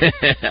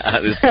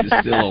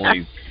 It's still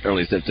only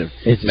early September.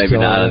 It's maybe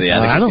not out of the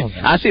attic. I don't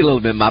know. I see a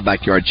little bit in my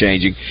backyard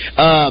changing.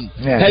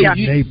 Hey,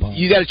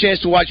 you got a chance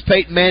to watch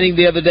Peyton Manning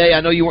the other day.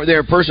 I know you weren't there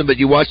in person, but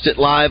you watched it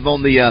live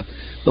on the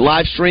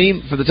live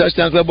stream for the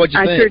Touchdown Club. What'd you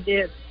think? I sure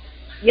did.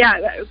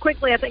 Yeah,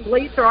 quickly, I think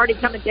leaves are already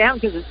coming down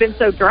because it's been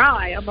so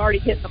dry. I'm already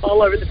hitting them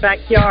all over the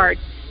backyard.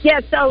 Yeah,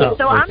 so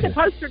I'm the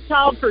poster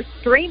child for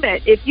Stream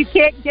It. If you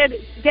can't get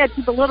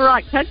to the Little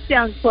Rock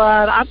Touchdown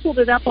Club, I pulled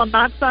it up on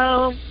my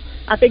phone.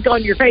 I think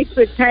on your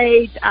Facebook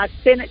page, I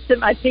sent it to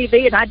my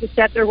TV, and I just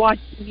sat there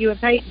watching you and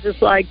Peyton,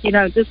 just like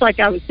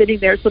I was sitting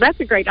there. So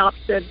that's a great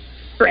option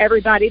for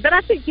everybody. But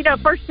I think,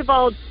 first of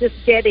all, just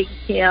getting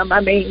him.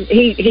 I mean,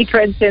 he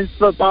transcends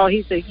football.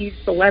 He's a huge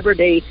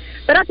celebrity.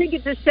 But I think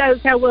it just shows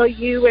how well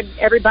you and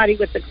everybody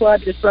with the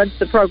club just runs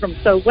the program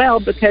so well,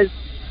 because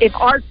if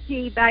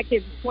Archie back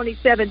in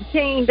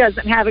 2017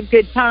 doesn't have a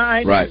good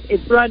time, right,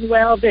 it's run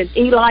well, then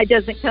Eli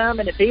doesn't come,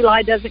 and if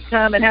Eli doesn't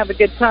come and have a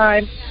good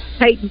time,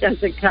 Peyton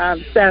doesn't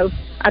come. So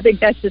I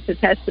think that's just a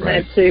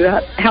testament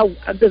to how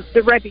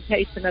the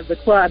reputation of the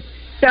club.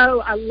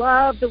 So I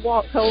love the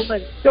Walt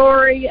Coleman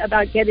story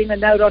about getting a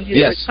note on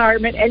his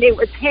retirement, and it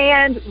was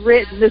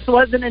handwritten. This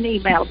wasn't an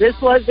email. This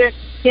wasn't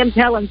him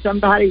telling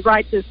somebody,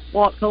 write this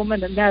Walt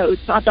Coleman a note.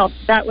 So I thought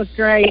that was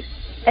great.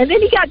 And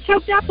then he got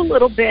choked up a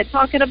little bit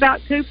talking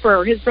about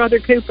Cooper, his brother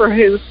Cooper,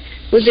 who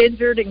was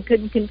injured and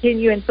couldn't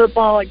continue in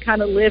football and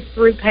kind of lived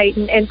through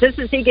Peyton. And just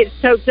as he gets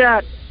choked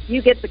up,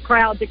 you get the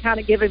crowd to kind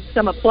of give him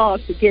some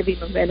applause to give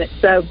him a minute.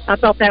 So I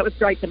thought that was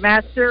great. The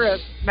master of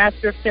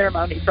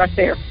ceremonies right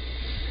there.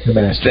 The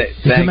master.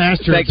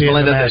 Thanks,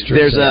 Melinda.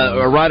 There's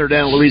a writer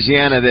down in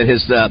Louisiana that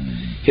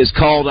has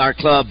called our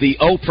club the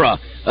Oprah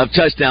of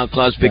touchdown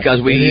clubs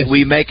because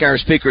we make our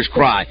speakers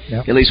cry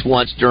at least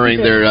once during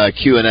their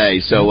Q&A.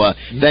 So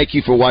thank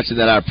you for watching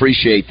that. I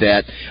appreciate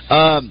that.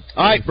 All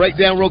right, break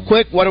down real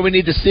quick. What do we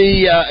need to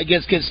see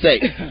against Kent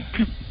State?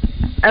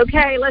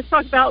 Okay, let's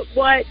talk about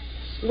what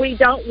we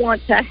don't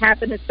want to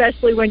happen,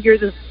 especially when you're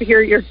the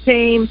superior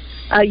team.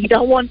 You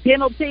don't want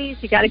penalties.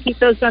 You got to keep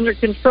those under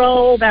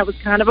control. That was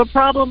kind of a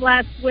problem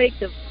last week.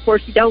 Of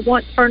course, you don't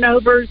want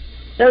turnovers.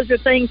 Those are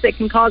things that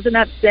can cause an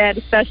upset,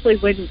 especially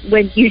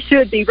when you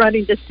should be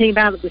running this team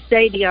out of the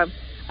stadium.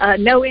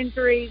 No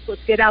injuries.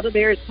 Let's get out of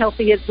there as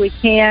healthy as we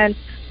can.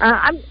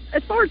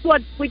 As far as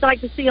what we'd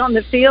like to see on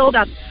the field,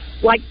 I'd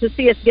like to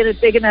see us get a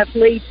big enough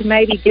lead to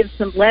maybe give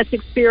some less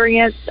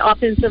experienced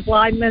offensive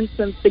linemen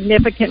some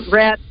significant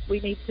reps. We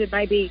need to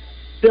maybe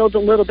build a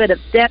little bit of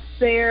depth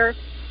there.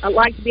 I'd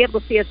like to be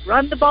able to see us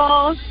run the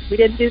ball. We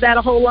didn't do that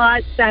a whole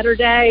lot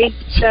Saturday.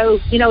 So,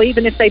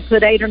 even if they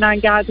put 8 or 9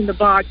 guys in the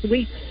box,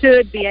 we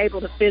should be able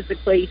to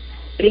physically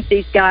beat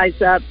these guys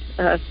up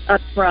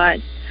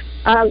front.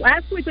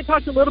 Last week we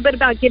talked a little bit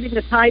about getting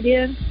the tight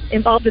end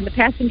involved in the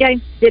passing game.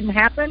 Didn't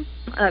happen.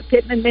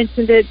 Pittman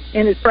mentioned it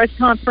in his press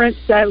conference.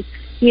 So,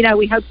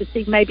 we hope to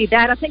see maybe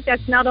that. I think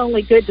that's not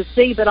only good to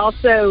see, but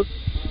also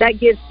that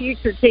gives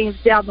future teams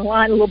down the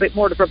line a little bit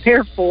more to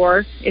prepare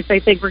for if they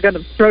think we're going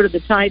to throw to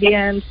the tight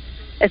end.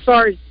 As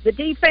far as the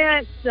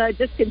defense,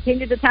 just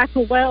continue to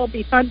tackle well,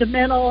 be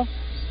fundamental,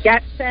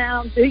 gap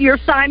sound, do your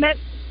assignment.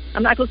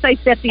 I'm not going to say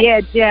set the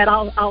edge yet.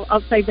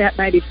 I'll save that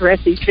maybe for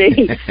SEC.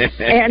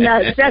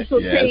 And special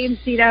teams,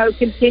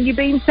 continue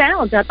being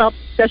sound. I thought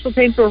special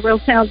teams were real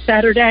sound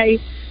Saturday.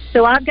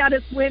 So I've got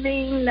us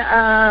winning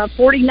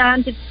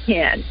 49-10.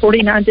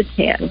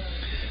 49-10.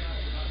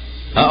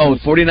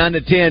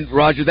 49-10,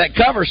 Roger. That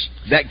covers.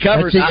 That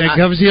covers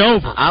the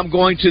over. I'm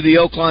going to the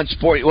Oakland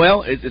Sport.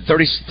 Well,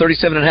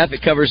 37.5.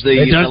 It covers the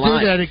It does line.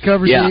 do that. It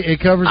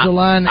covers the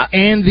line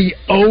and the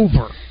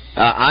over.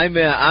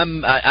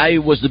 I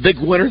was the big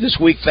winner this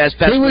week.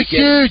 It was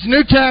huge.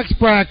 New tax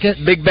bracket.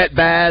 Big bet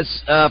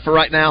Baz for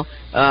right now.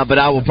 But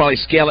I will probably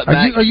scale it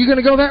back. Are you going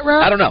to go that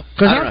route? I don't know.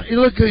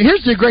 Look,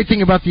 here's the great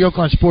thing about the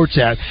Oakland Sports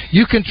app.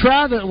 You can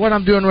try what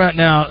I'm doing right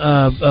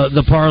now,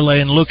 the parlay,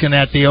 and looking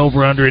at the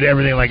over-under and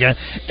everything like that.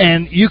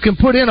 And you can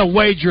put in a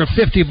wager of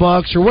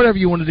 $50 or whatever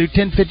you want to do,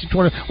 10, 50,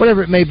 20,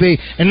 whatever it may be,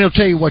 and it'll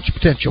tell you what your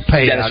potential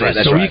payout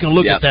is. So you can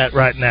look at that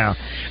right now.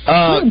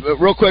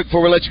 Real quick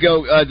before we let you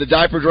go, the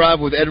diaper drive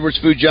with Edwards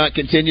Food Giant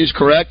continues,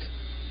 correct?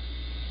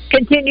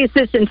 Continues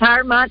this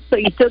entire month, so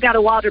you still got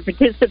a while to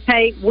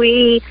participate.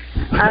 We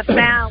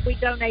we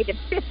donated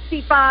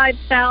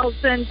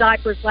 55,000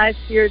 diapers last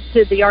year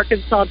to the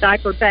Arkansas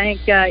Diaper Bank.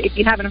 If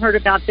you haven't heard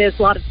about this,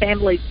 a lot of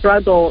families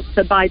struggle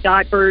to buy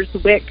diapers.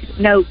 WIC,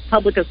 no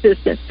public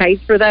assistance pays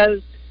for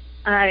those.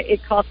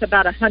 It costs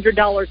about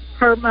 $100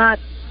 per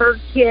month per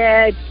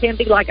kid. Can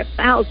be like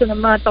 $1,000 a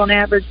month on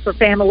average for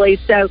families.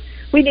 So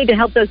we need to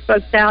help those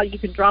folks out. You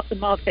can drop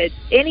them off at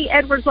any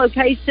Edwards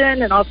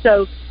location, and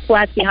also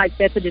Pulaski Heights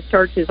Methodist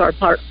Church is our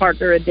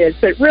partner in this.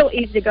 But real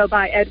easy to go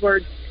by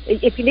Edwards.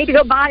 If you need to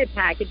go buy a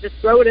package, just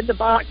throw it in the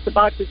box. The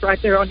box is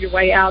right there on your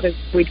way out, and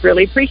we'd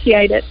really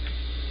appreciate it.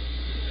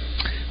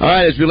 All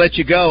right, as we let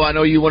you go, I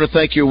know you want to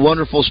thank your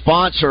wonderful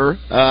sponsor,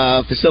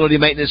 Facility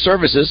Maintenance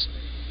Services.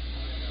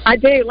 I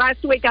do.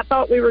 Last week I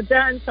thought we were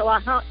done, so I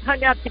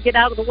hung up to get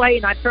out of the way,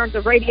 and I turned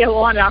the radio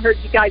on, and I heard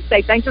you guys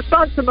say, "Thanks for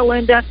sponsoring,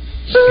 Melinda."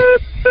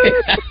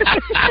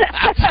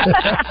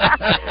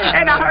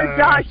 And I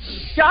heard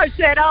Josh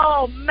said,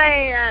 "Oh,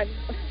 man,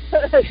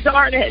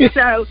 darn it."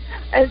 So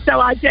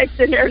I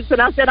texted Harrison.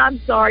 I said, "I'm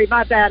sorry,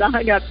 my bad. I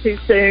hung up too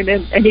soon."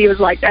 And he was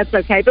like, "That's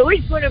okay." But we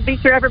just want to be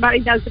sure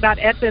everybody knows about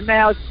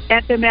FMS.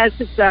 FMS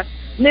is the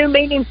new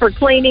meaning for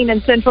cleaning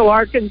in Central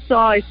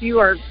Arkansas. If you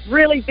are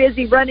really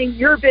busy running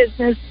your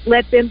business,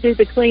 let them do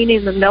the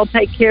cleaning, and they'll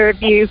take care of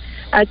you.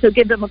 So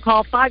give them a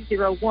call,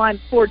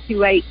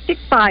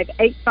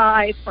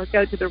 501-428-6585, or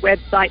go to their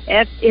website,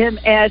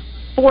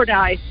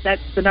 FMS4DICE. That's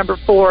the number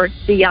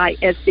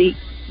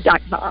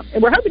 4DISE.com.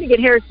 And we're hoping to get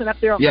Harrison up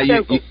there on the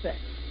show.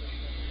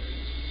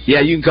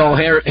 Yeah, you can call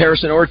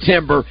Harrison or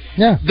Timber.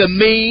 Yeah. The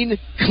mean,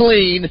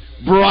 clean,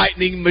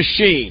 brightening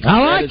machine.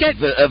 I like it.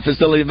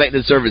 Facility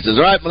Maintenance Services.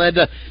 All right,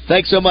 Melinda,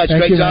 thanks so much.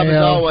 Great job as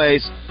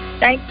always.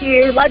 Thank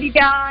you. Love you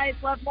guys.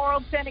 Love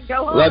Morrilton and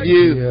go home. Love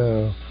you.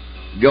 Yeah.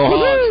 Go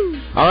Hogs.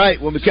 All right,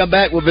 when we come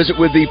back, we'll visit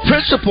with the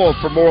principal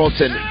for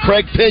Morrilton,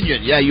 Craig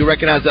Pinion. Yeah, you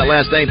recognize that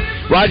last name.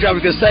 Roger, I was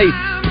going to say,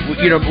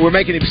 we're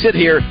making him sit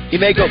here. He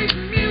may go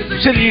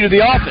sending you to the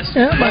office.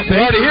 Yeah, we're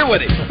already here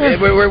with him.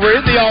 We're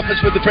in the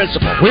office with the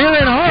principal. We're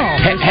in hall.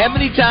 How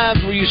many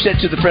times were you sent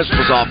to the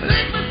principal's office?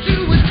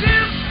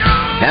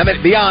 How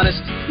many? Be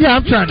honest. Yeah,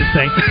 I'm trying to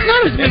think.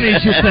 Not as many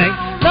as you think.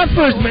 Not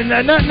for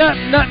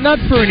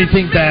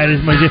anything bad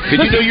as much.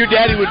 Because you knew your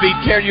daddy would be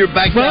tearing your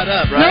backside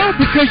up, right? No,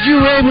 because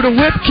you were able to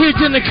whip kids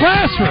in the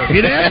classroom.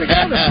 You didn't have to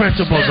go to the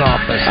principal's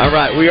office. All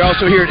right, we are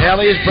also here at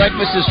Elliott's.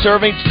 Breakfast is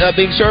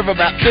being served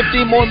about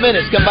 15 more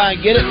minutes. Come by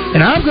and get it. And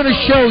I'm going to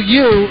show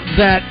you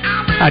that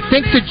I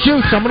think the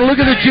juice, I'm going to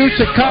look at the juice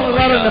at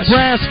Colorado,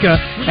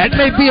 Nebraska. That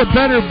may be a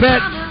better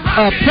bet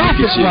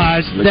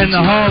profit-wise than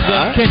the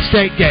Kent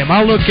State game.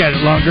 I'll look at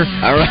it longer.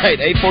 All right,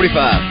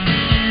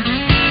 8:45.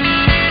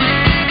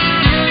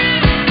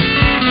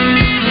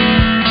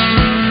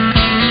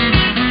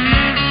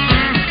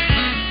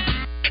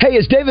 Hey,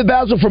 it's David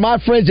Basil from my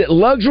friends at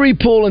Luxury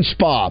Pool and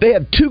Spa. They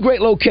have 2 great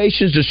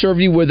locations to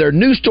serve you with their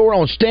new store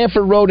on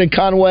Stanford Road in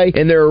Conway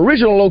and their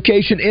original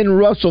location in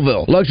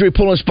Russellville. Luxury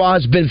Pool and Spa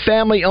has been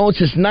family-owned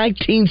since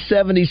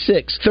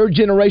 1976.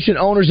 Third-generation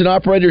owners and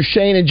operators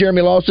Shane and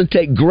Jeremy Lawson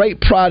take great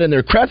pride in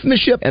their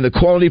craftsmanship and the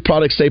quality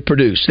products they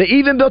produce. They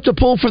even built a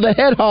pool for the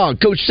head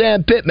hog, Coach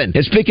Sam Pittman.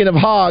 And speaking of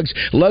hogs,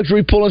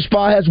 Luxury Pool and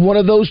Spa has one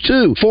of those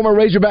too. Former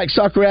Razorback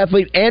soccer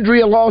athlete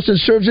Andrea Lawson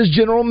serves as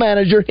general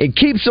manager and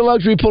keeps the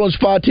Luxury Pool and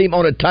Spa team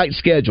on a tight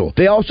schedule.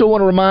 They also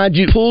want to remind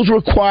you pools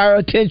require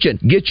attention.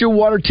 Get your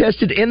water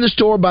tested in the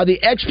store by the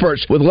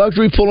experts with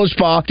Luxury Pool and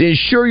Spa to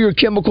ensure your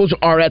chemicals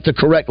are at the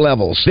correct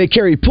levels. They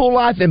carry Pool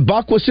Life and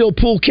Baquasil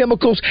pool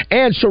chemicals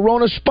and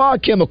Sorona Spa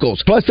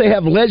chemicals. Plus, they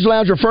have Ledge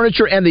Lounger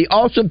furniture and the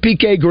awesome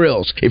PK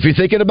grills. If you're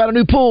thinking about a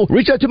new pool,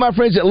 reach out to my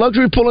friends at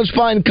Luxury Pool and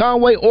Spa in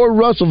Conway or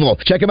Russellville.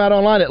 Check them out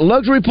online at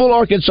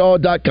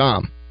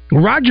luxurypoolarkansas.com.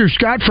 Roger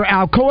Scott for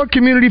Alcoa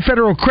Community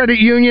Federal Credit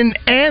Union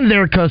and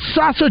their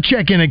Casasa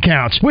checking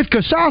accounts. With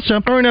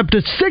Casasa, earn up to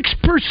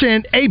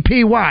 6%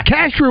 APY,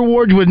 cash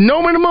rewards with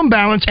no minimum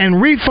balance, and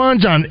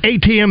refunds on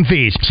ATM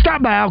fees.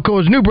 Stop by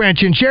Alcoa's new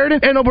branch in Sheridan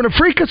and open a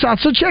free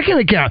Casasa checking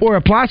account or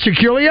apply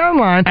securely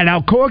online at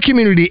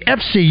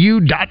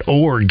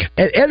alcoacommunityfcu.org.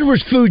 At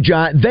Edwards Food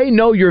Giant, they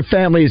know your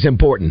family is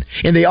important,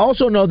 and they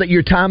also know that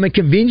your time and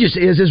convenience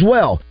is as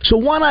well. So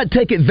why not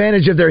take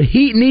advantage of their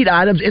heat and eat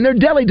items in their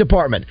deli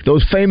department?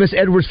 Those famous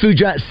Edwards Food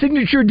Giant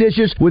signature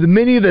dishes with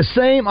many of the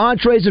same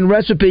entrees and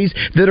recipes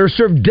that are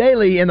served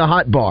daily in the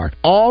hot bar,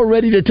 all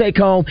ready to take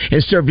home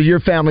and serve to your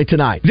family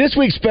tonight. This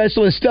week's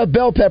special is stuffed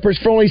bell peppers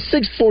for only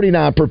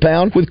 $6.49 per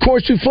pound, with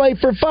corn souffle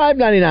for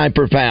 $5.99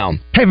 per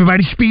pound. Hey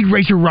everybody, Speed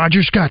Racer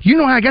Roger Scott. You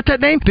know how I got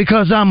that name?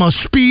 Because I'm a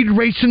speed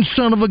racing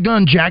son of a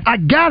gun, Jack. I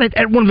got it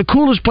at one of the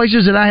coolest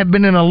places that I have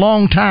been in a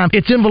long time.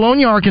 It's in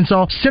Valonia,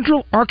 Arkansas,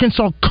 Central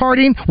Arkansas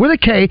Karting with a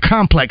K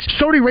Complex.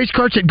 Sody race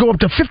karts that go up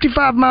to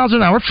 55 miles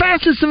an hour,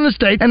 fastest in the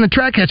state, and the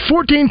track has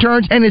 14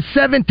 turns and is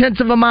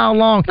 0.7 of a mile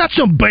long. Not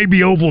some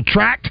baby oval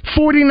track.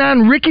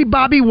 49 Ricky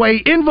Bobby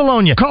Way in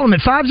Valonia. Call them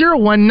at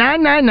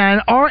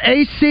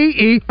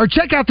 501-999-RACE or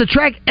check out the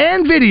track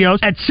and videos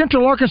at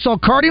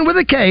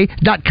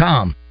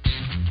CentralArkansasKartingWithAK.com.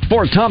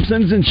 Fort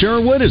Thompson's in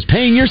Sherwood is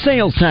paying your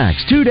sales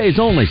tax. 2 days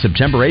only,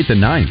 September 8th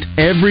and 9th.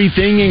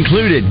 Everything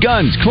included.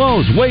 Guns,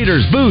 clothes,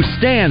 waiters, booths,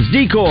 stands,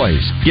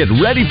 decoys. Get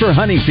ready for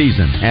hunting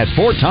season at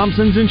Fort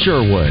Thompson's in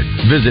Sherwood.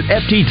 Visit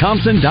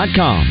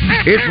ftthompson.com.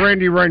 It's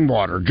Randy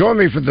Rainwater. Join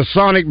me for the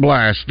Sonic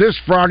Blast this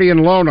Friday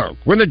in Lone Oak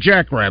when the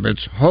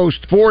Jackrabbits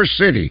host Forest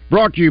City.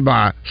 Brought to you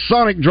by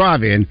Sonic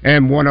Drive-In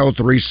and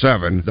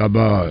 1037 The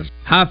Buzz.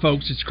 Hi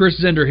folks, it's Chris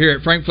Zender here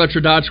at Frank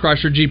Fletcher Dodge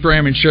Chrysler Jeep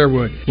Ram in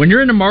Sherwood. When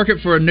you're in the market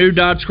for a new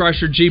Dodge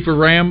Chrysler Jeep or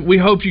Ram, we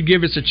hope you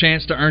give us a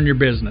chance to earn your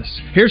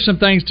business. Here's some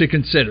things to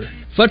consider.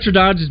 Fletcher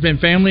Dodge has been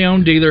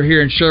family-owned dealer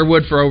here in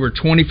Sherwood for over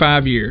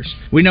 25 years.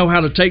 We know how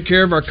to take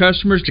care of our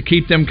customers to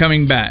keep them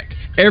coming back.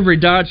 Every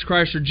Dodge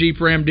Chrysler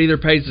Jeep Ram dealer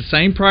pays the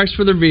same price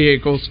for their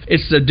vehicles.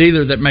 It's the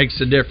dealer that makes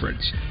the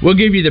difference. We'll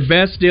give you the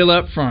best deal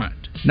up front.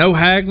 No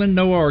haggling,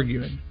 no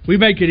arguing. We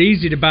make it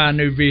easy to buy a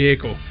new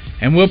vehicle,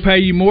 and we'll pay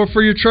you more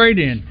for your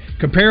trade-in.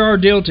 Compare our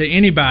deal to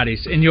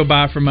anybody's, and you'll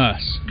buy from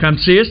us. Come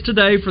see us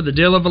today for the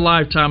deal of a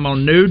lifetime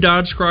on new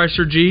Dodge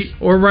Chrysler Jeep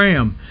or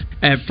Ram.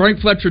 At Frank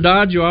Fletcher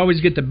Dodge, you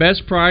always get the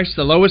best price,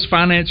 the lowest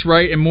finance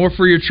rate, and more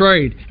for your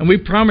trade. And we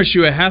promise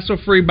you a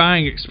hassle-free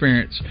buying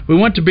experience. We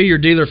want to be your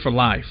dealer for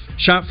life.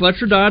 Shop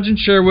Fletcher Dodge in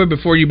Sherwood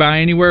before you buy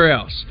anywhere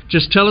else.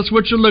 Just tell us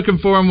what you're looking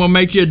for, and we'll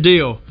make you a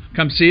deal.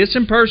 Come see us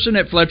in person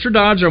at Fletcher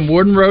Dodge on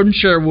Warden Road in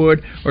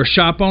Sherwood, or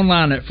shop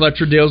online at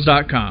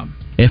FletcherDeals.com.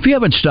 If you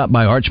haven't stopped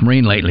by Arch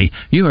Marine lately,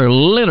 you are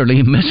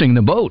literally missing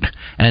the boat.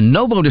 And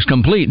no boat is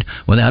complete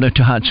without a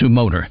Tohatsu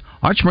motor.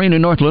 Arch Marine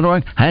in North Little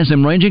Rock has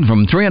them ranging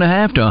from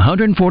 3.5 to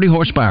 140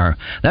 horsepower.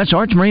 That's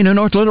Arch Marine in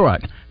North Little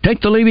Rock.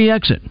 Take the Levy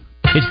exit.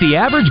 It's the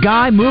Average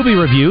Guy Movie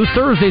Review,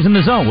 Thursdays in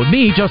the Zone, with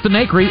me, Justin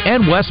Acree,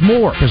 and Wes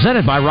Moore,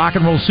 presented by Rock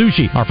and Roll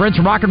Sushi. Our friends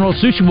from Rock and Roll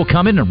Sushi will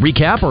come in and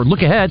recap or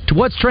look ahead to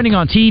what's trending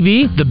on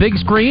TV, the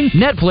big screen,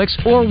 Netflix,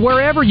 or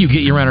wherever you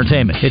get your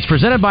entertainment. It's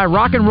presented by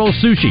Rock and Roll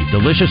Sushi,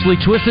 deliciously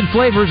twisted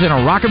flavors and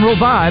a rock and roll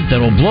vibe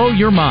that'll blow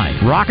your mind.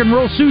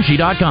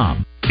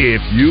 rockandrollsushi.com.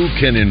 If you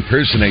can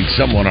impersonate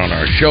someone on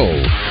our show,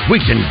 we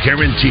can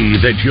guarantee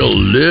that you'll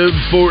live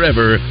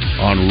forever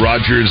on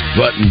Roger's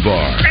Button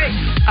Bar. Hey,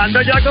 I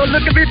know y'all gonna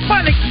look at me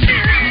funny,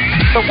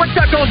 but what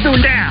y'all gonna do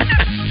now?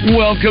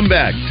 Welcome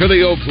back to the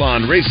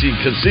Oaklawn Racing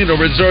Casino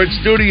Resort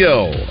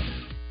Studio.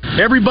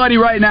 Everybody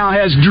right now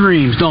has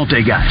dreams, don't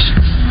they, guys?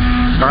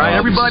 All right,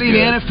 everybody in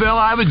the NFL,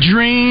 I have a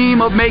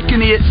dream of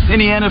making it in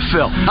the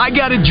NFL. I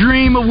got a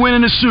dream of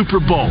winning a Super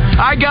Bowl.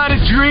 I got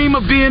a dream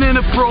of being in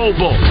a Pro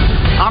Bowl.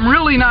 I'm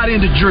really not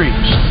into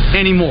dreams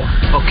anymore,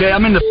 okay?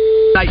 I'm into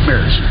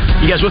nightmares.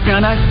 You guys with me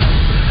on that?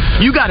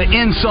 You got to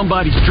end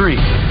somebody's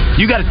dream.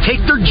 You got to take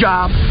their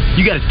job.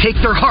 You got to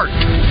take their heart.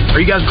 Are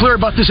you guys clear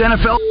about this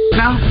NFL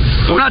now?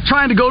 We're not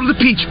trying to go to the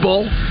Peach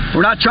Bowl.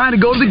 We're not trying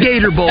to go to the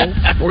Gator Bowl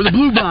or the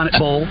Bluebonnet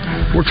Bowl.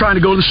 We're trying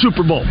to go to the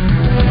Super Bowl.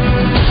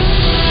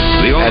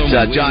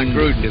 That's John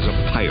Gruden is a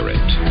pirate.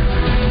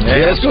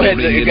 Yeah, let's go ahead.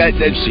 We need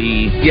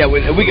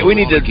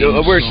to.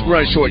 We're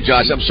running short,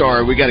 Josh. I'm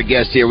sorry. We got a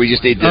guest here. We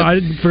just need to. I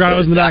forgot I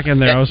was in the back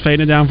end there. I was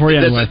fading it down for you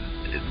anyway.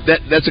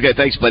 That's okay.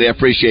 Thanks, buddy. I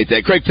appreciate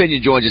that. Craig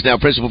Pinion joins us now,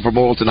 principal for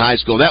Morrilton High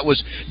School. That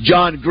was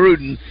John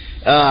Gruden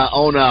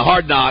on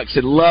Hard Knocks,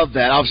 and love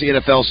that. Obviously,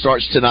 NFL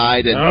starts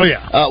tonight. And,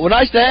 well,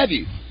 nice to have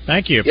you.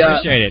 Thank you.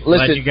 Appreciate it.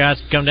 Listen, glad you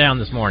guys come down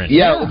this morning.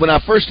 Yeah, when I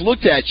first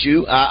looked at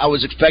you, I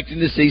was expecting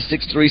to see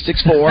 6'3",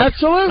 6'4".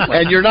 Absolutely.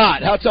 And you're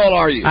not. How tall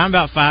are you? I'm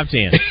about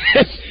 5'10".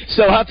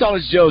 So how tall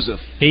is Joseph?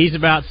 He's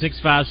about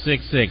 6'5",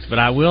 6'6". But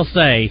I will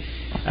say,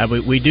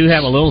 we do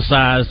have a little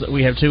size.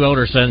 We have two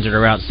older sons that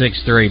are about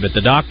 6'3", but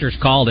the doctors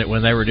called it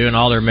when they were doing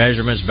all their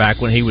measurements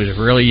back when he was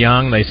really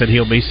young. They said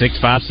he'll be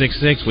 6'5",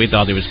 6'6". We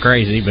thought he was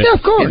crazy, but yeah,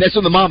 of course. And that's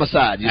on the mama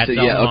side. You that's said,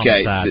 on yeah, the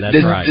okay. Mama side.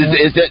 That's right.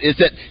 Is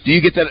that? Do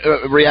you get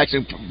that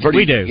reaction?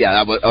 We do.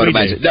 Yeah, I would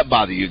imagine. It doesn't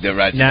bother you,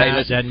 right? No, hey,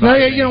 doesn't bother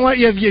me. You know what?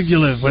 You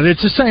live with it.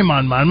 It's the same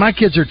on mine. My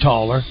kids are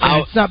taller.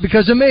 And it's not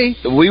because of me.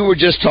 We were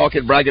just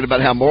bragging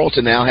about how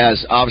Morrilton now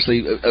has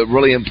obviously a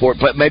really important,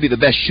 but maybe the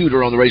best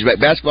shooter on the Razorback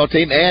basketball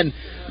team, and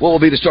what will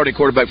be the starting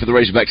quarterback for the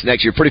Razorbacks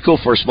next year. Pretty cool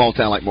for a small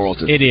town like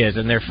Morrilton. It is,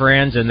 and they're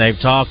friends, and they've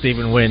talked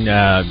even when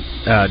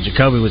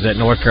Jacoby was at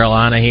North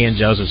Carolina. He and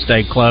Joseph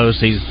stayed close.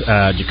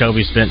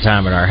 Jacoby spent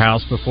time at our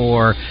house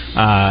before.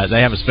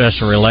 They have a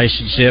special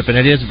relationship, and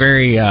it is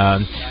very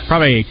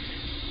probably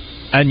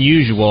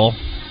unusual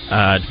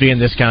to be in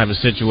this kind of a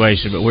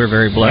situation, but we're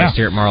very blessed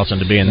here at Morrilton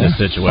to be in this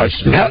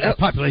situation. The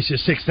population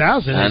is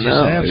 6,000. I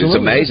know. It's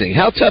amazing.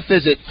 How tough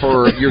is it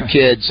for your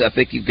kids? I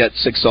think you've got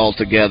 6 all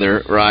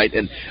together, right?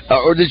 And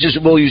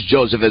we'll use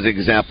Joseph as an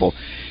example.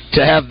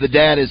 To have the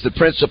dad as the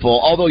principal,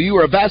 although you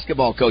were a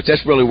basketball coach,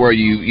 that's really where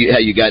how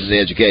you got into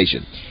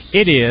education.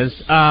 It is,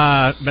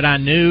 but I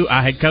knew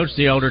I had coached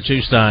the older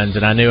two sons,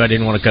 and I knew I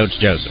didn't want to coach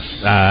Joseph.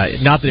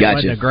 Not that it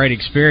wasn't a great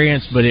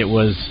experience, but it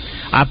was.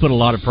 I put a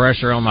lot of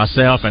pressure on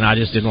myself, and I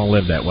just didn't want to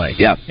live that way.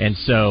 Yeah. And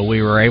so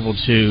we were able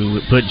to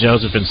put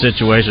Joseph in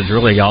situations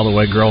really all the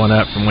way growing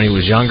up from when he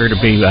was younger to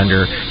be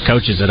under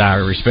coaches that I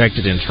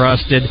respected and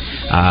trusted.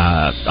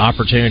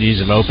 Opportunities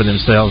have opened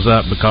themselves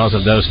up because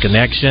of those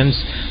connections.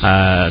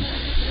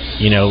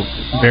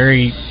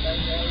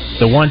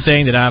 The one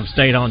thing that I've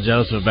stayed on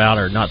Joseph about,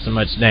 or not so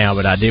much now,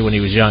 but I did when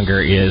he was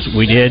younger, is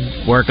we did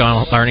work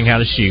on learning how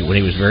to shoot when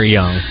he was very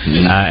young.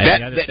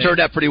 That turned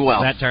out pretty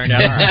well. That turned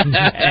out all right.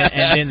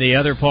 and then the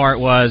other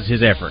part was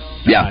his effort.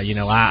 Yeah.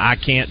 I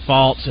can't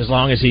fault as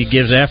long as he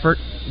gives effort.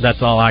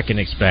 That's all I can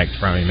expect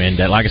from him. And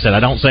like I said,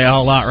 I don't say a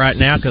whole lot right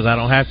now because I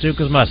don't have to,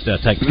 because my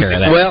stuff takes care of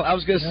that. Well, I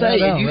was going to say,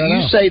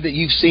 you say that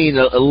you've seen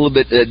a little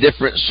bit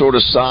different sort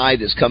of side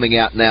that's coming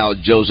out now,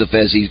 Joseph,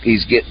 as he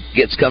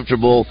gets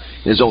comfortable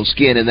in his own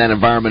skin in that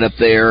environment up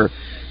there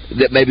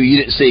that maybe you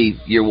didn't see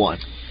year one.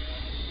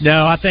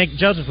 No, I think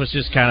Joseph was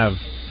just kind of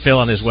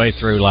feeling his way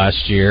through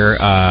last year.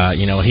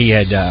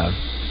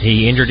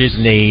 He injured his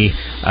knee.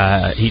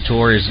 He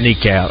tore his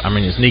kneecap.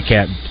 His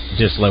kneecap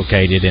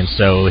dislocated, and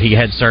so he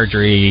had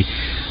surgery.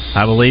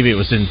 I believe it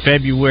was in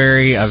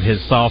February of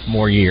his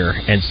sophomore year,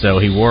 and so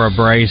he wore a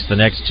brace the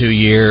next 2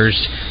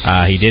 years.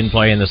 He didn't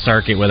play in the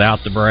circuit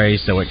without the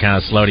brace, so it kind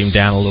of slowed him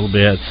down a little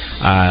bit.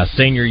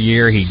 Senior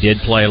year, he did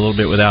play a little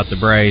bit without the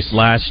brace.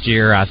 Last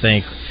year, I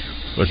think,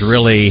 was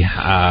really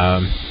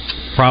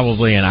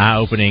probably an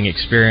eye-opening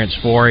experience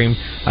for him.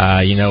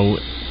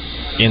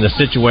 In the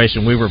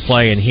situation we were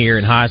playing here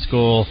in high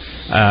school,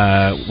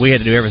 we had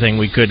to do everything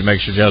we could to make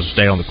sure Joseph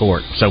stayed on the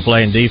court. So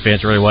playing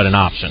defense really wasn't an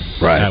option.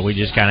 Right. We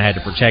just kind of had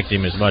to protect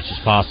him as much as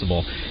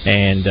possible.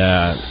 And,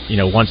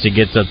 once he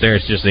gets up there,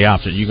 it's just the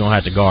opposite. You're going to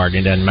have to guard.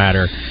 It doesn't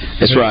matter.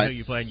 That's right. Who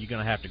you playing, you're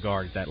going to have to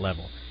guard at that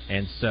level.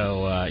 And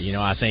so,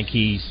 I think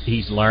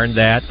he's learned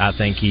that. I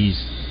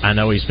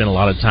know he spent a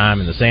lot of time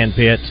in the sand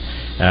pit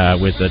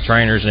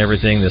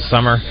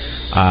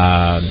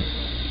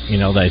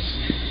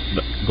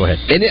Go ahead.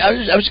 And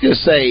I was going to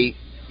say,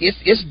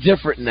 it's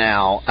different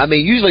now. I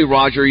mean, usually,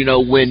 Roger,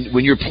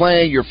 when you're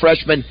playing, you're a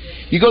freshman,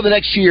 you go the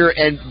next year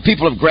and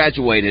people have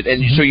graduated,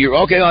 and so you're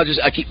okay.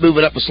 I keep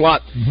moving up a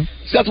slot.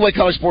 It's not the way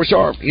college sports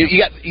are.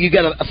 You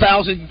got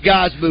 1,000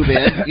 guys move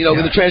in,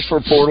 in the transfer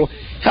portal.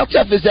 How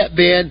tough has that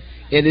been?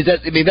 And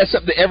that's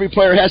something that every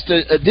player has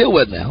to deal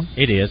with now.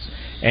 It is.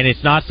 And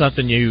it's not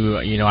something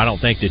I don't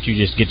think that you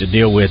just get to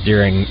deal with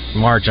during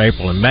March,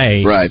 April, and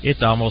May. Right.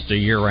 It's almost a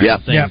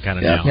year-round thing kind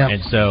of now.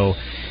 And so,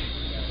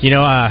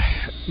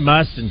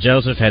 Muss and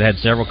Joseph had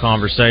several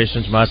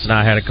conversations. Muss and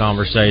I had a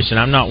conversation.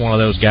 I'm not one of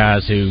those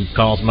guys who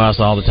calls Muss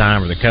all the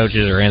time or the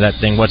coaches or any of that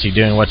thing. What's he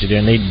doing? What's he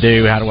doing? Need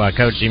to do? How do I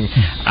coach him?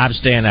 I'm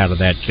staying out of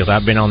that because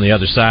I've been on the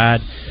other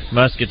side.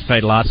 Muss gets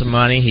paid lots of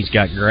money. He's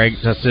got great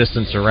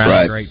assistants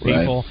around, great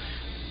people. Right.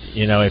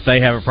 If they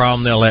have a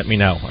problem, they'll let me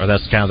know. Or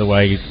that's kind of the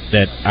way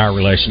that our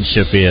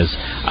relationship is.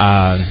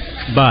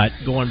 But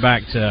going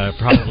back to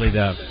probably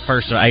the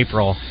 1st of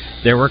April,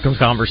 there were some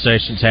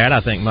conversations had.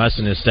 I think Muss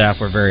and his staff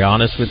were very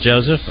honest with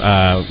Joseph.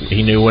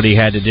 He knew what he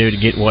had to do to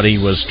get what he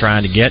was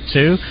trying to get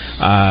to.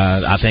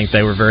 I think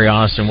they were very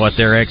honest in what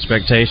their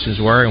expectations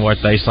were and what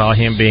they saw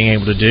him being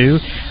able to do.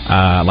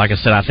 Like I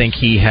said, I think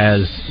he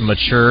has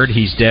matured.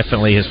 His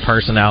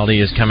personality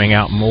is coming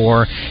out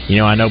more.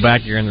 I know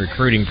back during the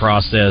recruiting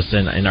process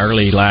and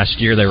early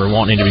last year, they were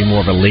wanting him to be more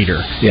of a leader.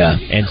 Yeah.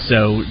 And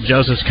so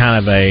Joseph's kind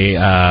of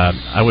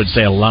I would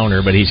say a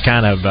loner, but he's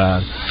kind of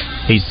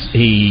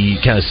he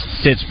kind of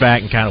sits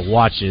back and kind of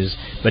watches,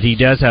 but he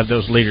does have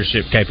those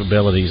leadership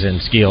capabilities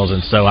and skills.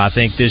 And so I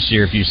think this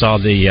year, if you saw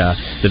the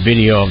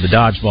video of the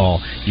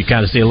dodgeball, you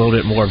kind of see a little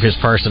bit more of his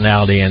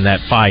personality and that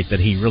fight that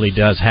he really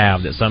does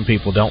have that some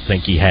people don't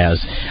think he has.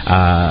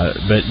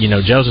 But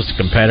Joseph's a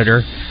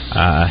competitor.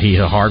 He's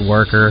a hard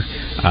worker,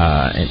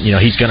 and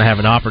he's going to have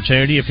an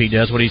opportunity if he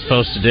does what he's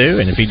supposed to do,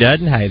 and if he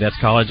doesn't, hey, that's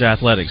college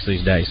athletics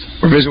these days.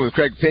 We're visiting with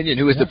Craig Pinion,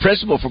 who is the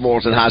principal for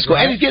Morrilton High School,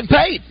 and he's getting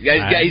paid.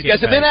 He's got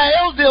some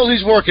NIL deals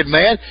he's working,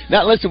 man.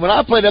 Now, listen, when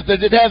I played up there,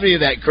 didn't have any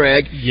of that,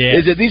 Craig. Yeah.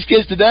 Is it these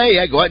kids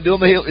today? Go out and do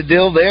them a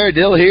deal there, a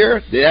deal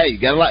here. Yeah, you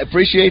got to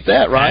appreciate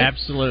that, right?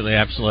 Absolutely.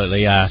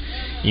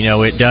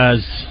 It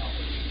does.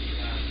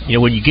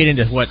 When you get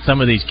into what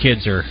some of these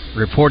kids are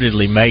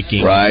reportedly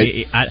making,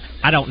 right.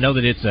 I don't know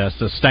that it's a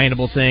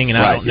sustainable thing, and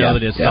I don't know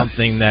that it's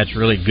something that's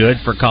really good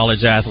for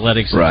college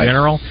athletics in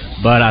general,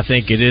 but I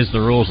think it is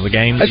the rules of the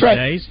game these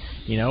days.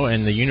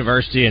 And the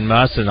university and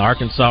Muss and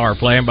Arkansas are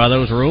playing by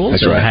those rules.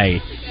 That's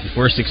right. Hey, if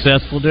we're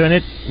successful doing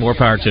it, more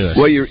power to us.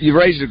 Well, you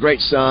raised a great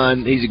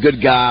son. He's a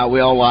good guy. We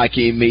all like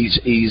him. He's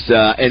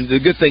and the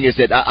good thing is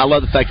that I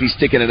love the fact he's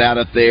sticking it out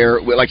up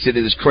there. Like I said,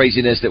 this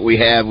craziness that we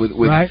have with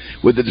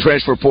the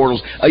transfer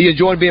portals. Are you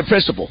enjoying being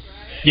principal?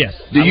 Yes.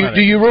 Do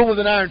you rule with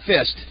an iron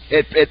fist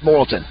at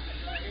Morrilton?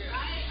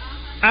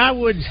 I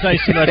wouldn't say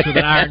so much with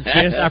an iron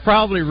fist. I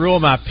probably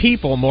rule my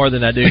people more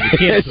than I do the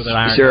kids with an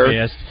iron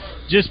fist.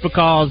 Just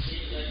because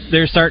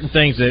there's certain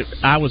things that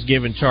I was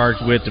given charge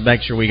with to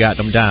make sure we got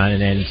them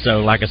done. And so,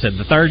 like I said,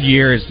 the third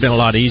year has been a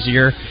lot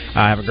easier.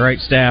 I have a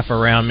great staff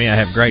around me. I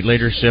have great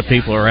leadership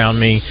people around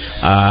me.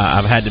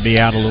 I've had to be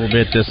out a little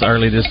bit this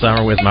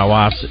summer with my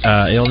wife's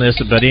illness.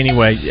 But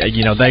anyway,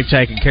 they've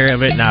taken care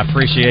of it, and I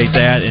appreciate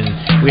that.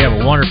 And we have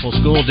a wonderful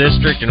school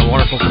district and a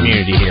wonderful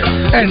community here.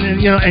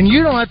 And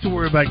you don't have to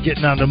worry about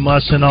getting on the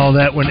Muss and all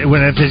that when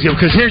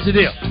because here's the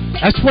deal.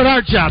 That's what our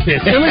job is.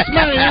 It was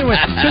mine anyway.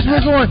 Because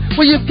we're going,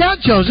 well, you've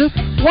got Joseph.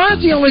 Why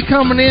is he only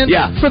coming in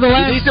for the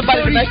last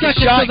 30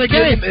 seconds of the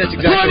game? That's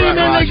exactly Put him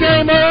in the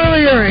game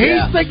earlier.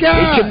 He's the guy.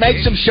 He can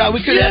make some shots.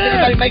 We could have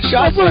anybody make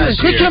shots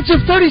last year. He comes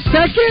in 30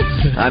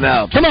 seconds? I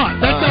know. Come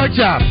on. That's our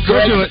job. Go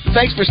do it.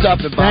 Thanks for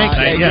stopping by.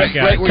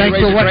 Thanks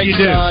for what you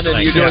do. And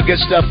you're doing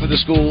good stuff for the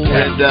school.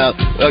 And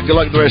good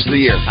luck the rest of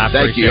the year.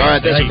 Thank you. All right,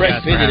 that's Craig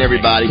Pinion,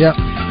 everybody. Yep.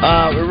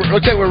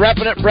 Okay, we're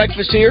wrapping up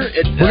breakfast here.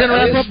 We're going to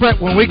wrap up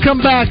breakfast. When we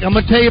come back, I'm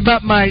going to tell you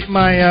about my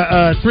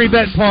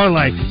 3-bet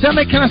parlay. Can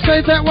I say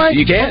it that way?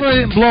 You can. Hopefully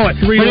I didn't blow it.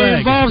 But it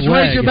involves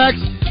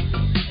Razorbacks.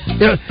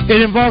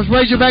 It involves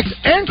Razorbacks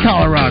and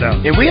Colorado.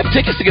 And we have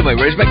tickets to give away.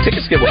 Razorback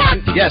tickets to give away.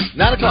 Yes,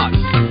 9 o'clock.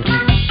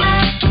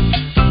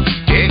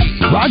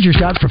 Roger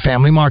Scott for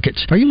Family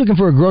Markets. Are you looking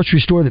for a grocery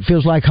store that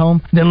feels like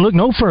home? Then look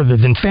no further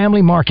than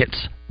Family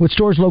Markets. With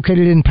stores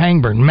located in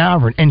Pangburn,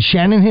 Malvern, and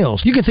Shannon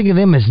Hills, you can think of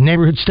them as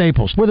neighborhood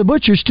staples, where the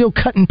butchers still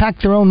cut and pack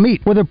their own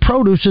meat, where the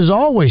produce is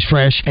always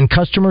fresh, and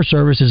customer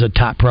service is a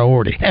top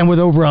priority. And with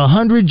over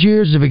 100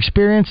 years of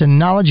experience and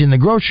knowledge in the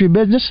grocery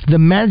business, the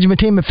management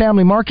team at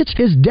Family Markets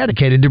is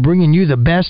dedicated to bringing you the best